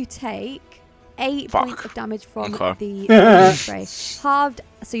you take 8 Fuck. points of damage from Okay. the poison spray. Halved,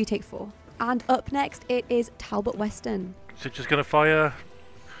 so you take 4. And up next, it is Talbot Weston. So just going to fire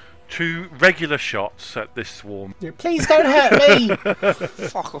 2 regular shots at this swarm. Yeah, please don't hurt me.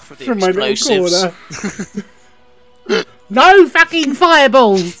 Fuck off with the From my little explosives. corner. No fucking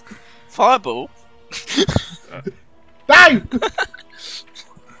fireballs. Fireball? No.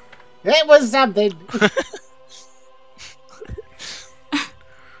 It was something.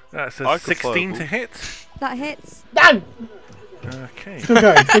 That's a I could 16 to fireball. hit. That hits. No. Okay. Still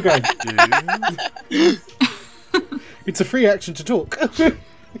going. Do- It's a free action to talk.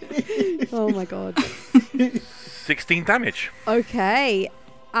 Oh my god. 16 damage. Okay.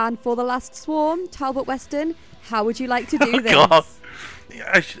 And for the last swarm, Talbot Weston, how would you like to do this? God.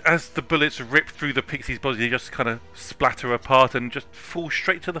 As the bullets rip through the pixie's body, they just kind of splatter apart and just fall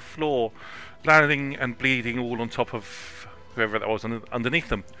straight to the floor, landing and bleeding all on top of whoever that was underneath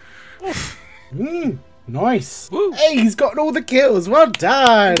them. Nice. Woo. Hey, he's gotten all the kills. Well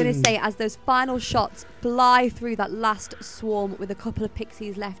done. I'm going to say, as those final shots fly through that last swarm with a couple of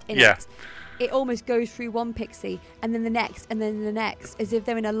pixies left in Yeah. it almost goes through one pixie and then the next and then the next, as if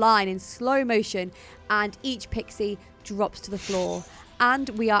they're in a line in slow motion, and each pixie drops to the floor. And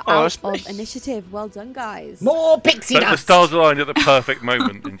we are Oh, out that's of nice. initiative. Well done, guys. More pixie So the dust. stars aligned at the perfect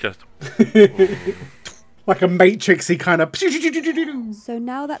moment and just... Like a matrixy kind of. So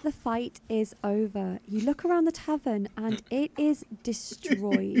now that the fight is over, you look around the tavern and it is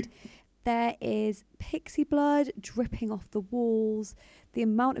destroyed. There is pixie blood dripping off the walls. The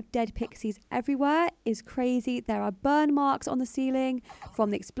amount of dead pixies everywhere is crazy. There are burn marks on the ceiling from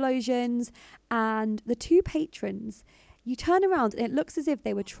the explosions. And the two patrons, you turn around and it looks as if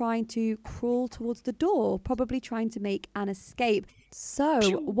they were trying to crawl towards the door, probably trying to make an escape. So,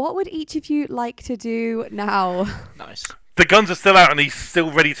 what would each of you like to do now? Nice. The guns are still out and he's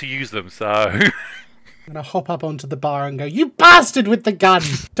still ready to use them, so... I'm gonna hop up onto the bar and go, "You bastard with the gun!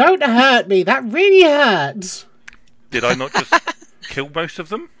 Don't hurt me. That really hurts." Did I not just kill most of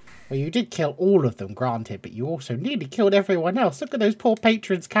them? Well, you did kill all of them, granted, but you also nearly killed everyone else. Look at those poor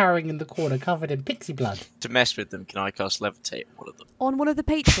patrons cowering in the corner, covered in pixie blood. To mess with them, can I cast levitate on one of them? On one of the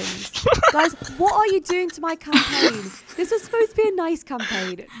patrons. Guys, what are you doing to my campaign? This was supposed to be a nice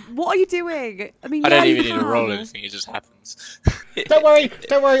campaign. What are you doing? I mean, I don't yeah, even you need to can. roll anything, it just happens. Don't worry.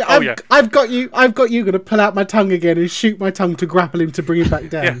 Oh, yeah. I've got you. Gonna pull out my tongue again and shoot my tongue to grapple him to bring him back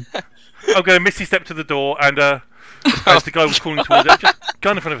down. I'm going to misty step to the door and, as the guy was calling towards it, just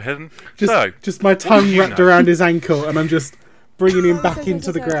gun in front of him. Just my tongue you wrapped know? around his ankle, and I'm just bringing him back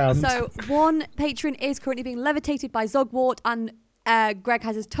into the ground. So one patron is currently being levitated by Zogwart, and Greg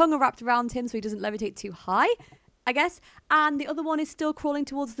has his tongue wrapped around him so he doesn't levitate too high, I guess. And the other one is still crawling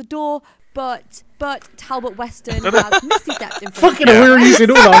towards the door, but Talbot Weston has Misty stepped in front Fucking of him. we're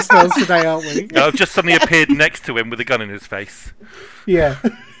using all our spells today, aren't we? I've just suddenly appeared next to him with a gun in his face. Yeah.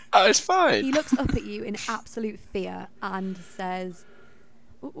 Oh, it's fine. He looks up at you in absolute fear and says,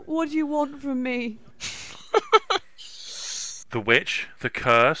 "What do you want from me?" The witch, the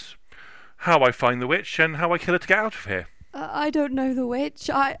curse, how I find the witch, and how I kill her to get out of here. I don't know the witch.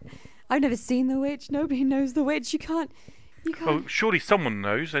 I've never seen the witch. Nobody knows the witch. You can't. Oh, surely someone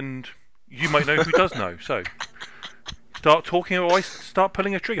knows, and you might know who does know. So, start talking or I start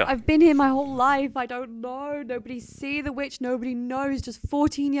pulling a trigger. I've been here my whole life. I don't know. Nobody see the witch. Nobody knows. Just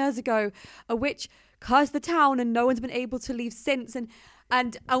 14 years ago, a witch cursed the town, and no one's been able to leave since.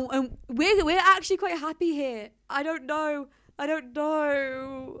 And we're actually quite happy here. I don't know.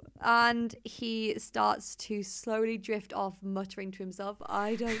 And he starts to slowly drift off, muttering to himself,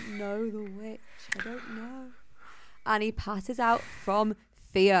 "I don't know the witch. I don't know." And he passes out from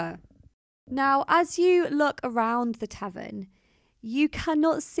fear. Now, as you look around the tavern, you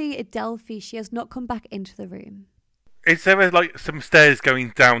cannot see Adelphi. She has not come back into the room. Is there like some stairs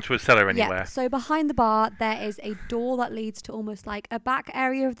going down to a cellar anywhere? Yeah, so behind the bar, there is a door that leads to almost like a back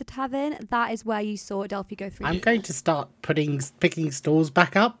area of the tavern. That is where you saw Adelphi go through. I'm going to start picking stools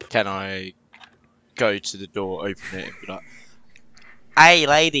back up. Can I go to the door, open it, and be like, "Hey,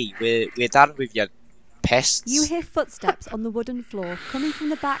 lady, we're done with your pests." You hear footsteps on the wooden floor coming from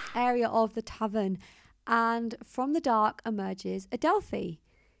the back area of the tavern, and from the dark emerges Adelphi.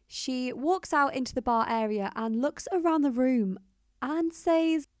 She walks out into the bar area and looks around the room and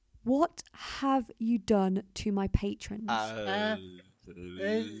says, "What have you done to my patrons?" A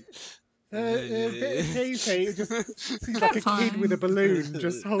bit of Casey, it just seems like a kid with a balloon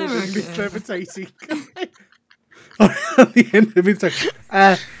just holding this levitating guy on the end of his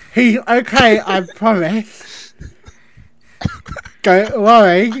he's okay, I promise. Don't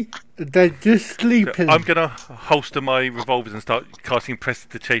worry, they're just sleeping. I'm going to holster my revolvers and start casting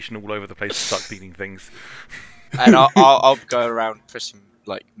prestidigitation all over the place and start cleaning things. And I'll go around pressing,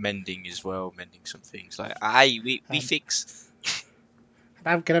 like, mending as well, mending some things. Like, "Hey, we fix."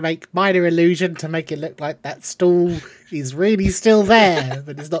 I'm going to make minor illusion to make it look like that stool is really still there,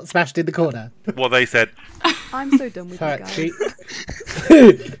 but it's not smashed in the corner. What they said. I'm so done with you guys.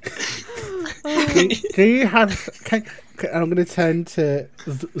 Do you have... I'm going to turn to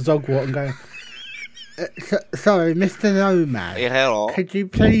Zogwart and go, sorry, Mr. Nomad. Yeah, hello. Could you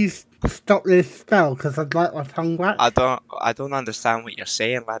please stop this spell, because I'd like my tongue back? I don't understand what you're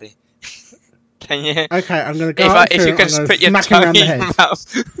saying, laddie. Can you? Okay, I'm going to go up to if you him, can I'm gonna put your smack him tongue around in the your head.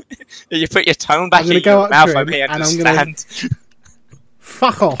 mouth, if you put your tongue back I'm gonna in go your up to mouth, him I may and I'm gonna- understand.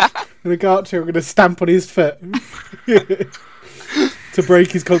 Fuck off. I'm going to go up to him, I'm going to stamp on his foot to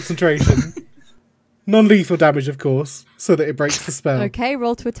break his concentration. Non-lethal damage, of course, so that it breaks the spell. Okay,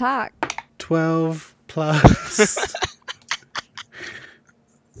 roll to attack. 12 plus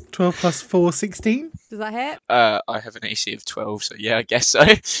 4, 16. Does that hit? I have an AC of 12, so yeah, I guess so.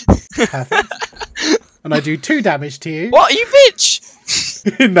 Perfect. And I do 2 damage to you. What, you bitch?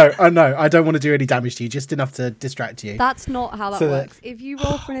 No, I don't want to do any damage to you, just enough to distract you. That's not how that So works. If you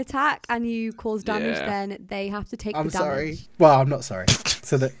roll for an attack and you cause damage, Yeah. then they have to take I'm the damage. sorry. Well, I'm not sorry.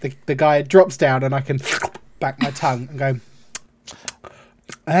 So that the guy drops down and I can back my tongue and go,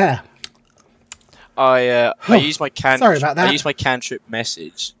 I use my Sorry about that. I use my cantrip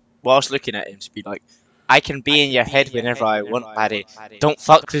message whilst looking at him to be like, "I can be in your head whenever I want, laddie. Don't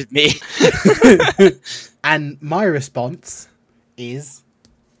fuck with me." And my response is,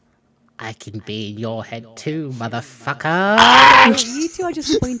 I can be in your head too, motherfucker. So you two are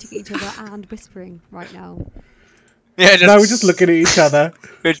just pointing at each other and whispering right now. Yeah, No, we're just looking at each other.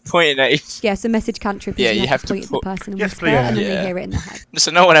 We're pointing at each. Yeah, so message cantrip is Yeah, you have to point at the put- person and Yes, whisper, please. and then Yeah. they hear it in their head.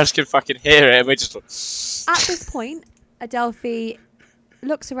 So no one else can fucking hear it, and we're just like, At this point, Adelphi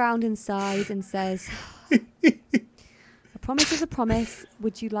looks around and sighs and says, "A promise is a promise.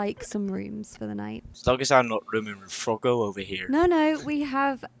 Would you like some rooms for the night?" as long as I'm not rooming with Froggo over here. No, we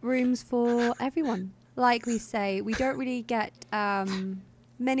have rooms for everyone. Like we say, we don't really get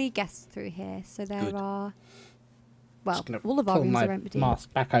many guests through here, so there Good. are... Well, Just gonna all of our pull rooms my are empty.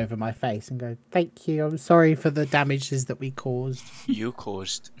 mask back over my face and go, thank you, I'm sorry for the damages that we caused. You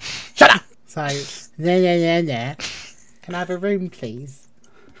caused. Shut up! So, yeah. Can I have a room, please?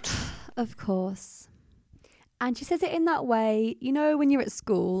 Of course. And she says it in that way, you know, when you're at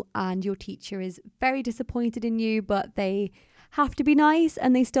school and your teacher is very disappointed in you, but they have to be nice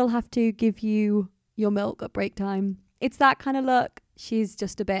and they still have to give you your milk at break time. It's that kind of look. She's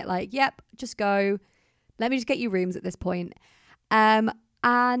just a bit like, yep, just go. Let me just get you rooms at this point.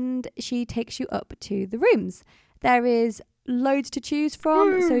 And she takes you up to the rooms. There is loads to choose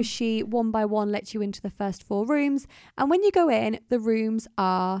from, so she one by one lets you into the first 4 rooms. And when you go in, the rooms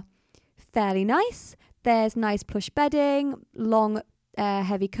are fairly nice. There's nice plush bedding, long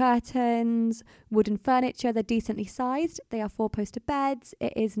heavy curtains, wooden furniture. They're decently sized. They are 4-poster beds.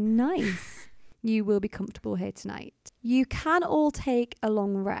 It is nice. You will be comfortable here tonight. You can all take a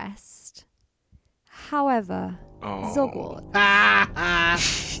long rest. However, Zogwart.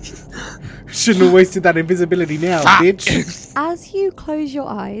 Shouldn't have wasted that invisibility now, bitch. As you close your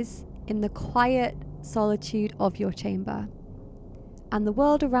eyes in the quiet solitude of your chamber, and the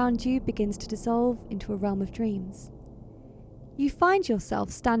world around you begins to dissolve into a realm of dreams, you find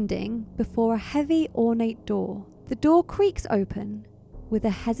yourself standing before a heavy, ornate door. The door creaks open with a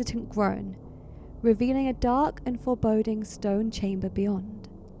hesitant groan, revealing a dark and foreboding stone chamber beyond.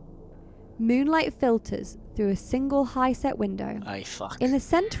 Moonlight filters through a single high-set window. Aye, fuck. In the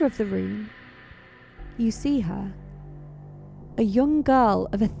centre of the room, you see her. A young girl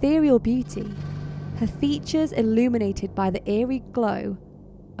of ethereal beauty, her features illuminated by the eerie glow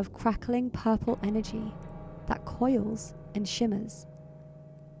of crackling purple energy that coils and shimmers.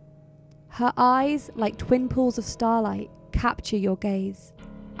 Her eyes, like twin pools of starlight, capture your gaze.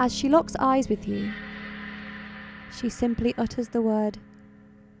 As she locks eyes with you, she simply utters the word,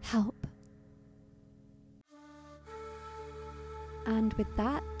 "Help." And with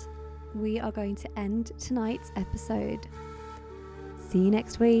that, we are going to end tonight's episode. See you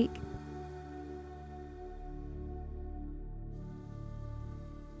next week.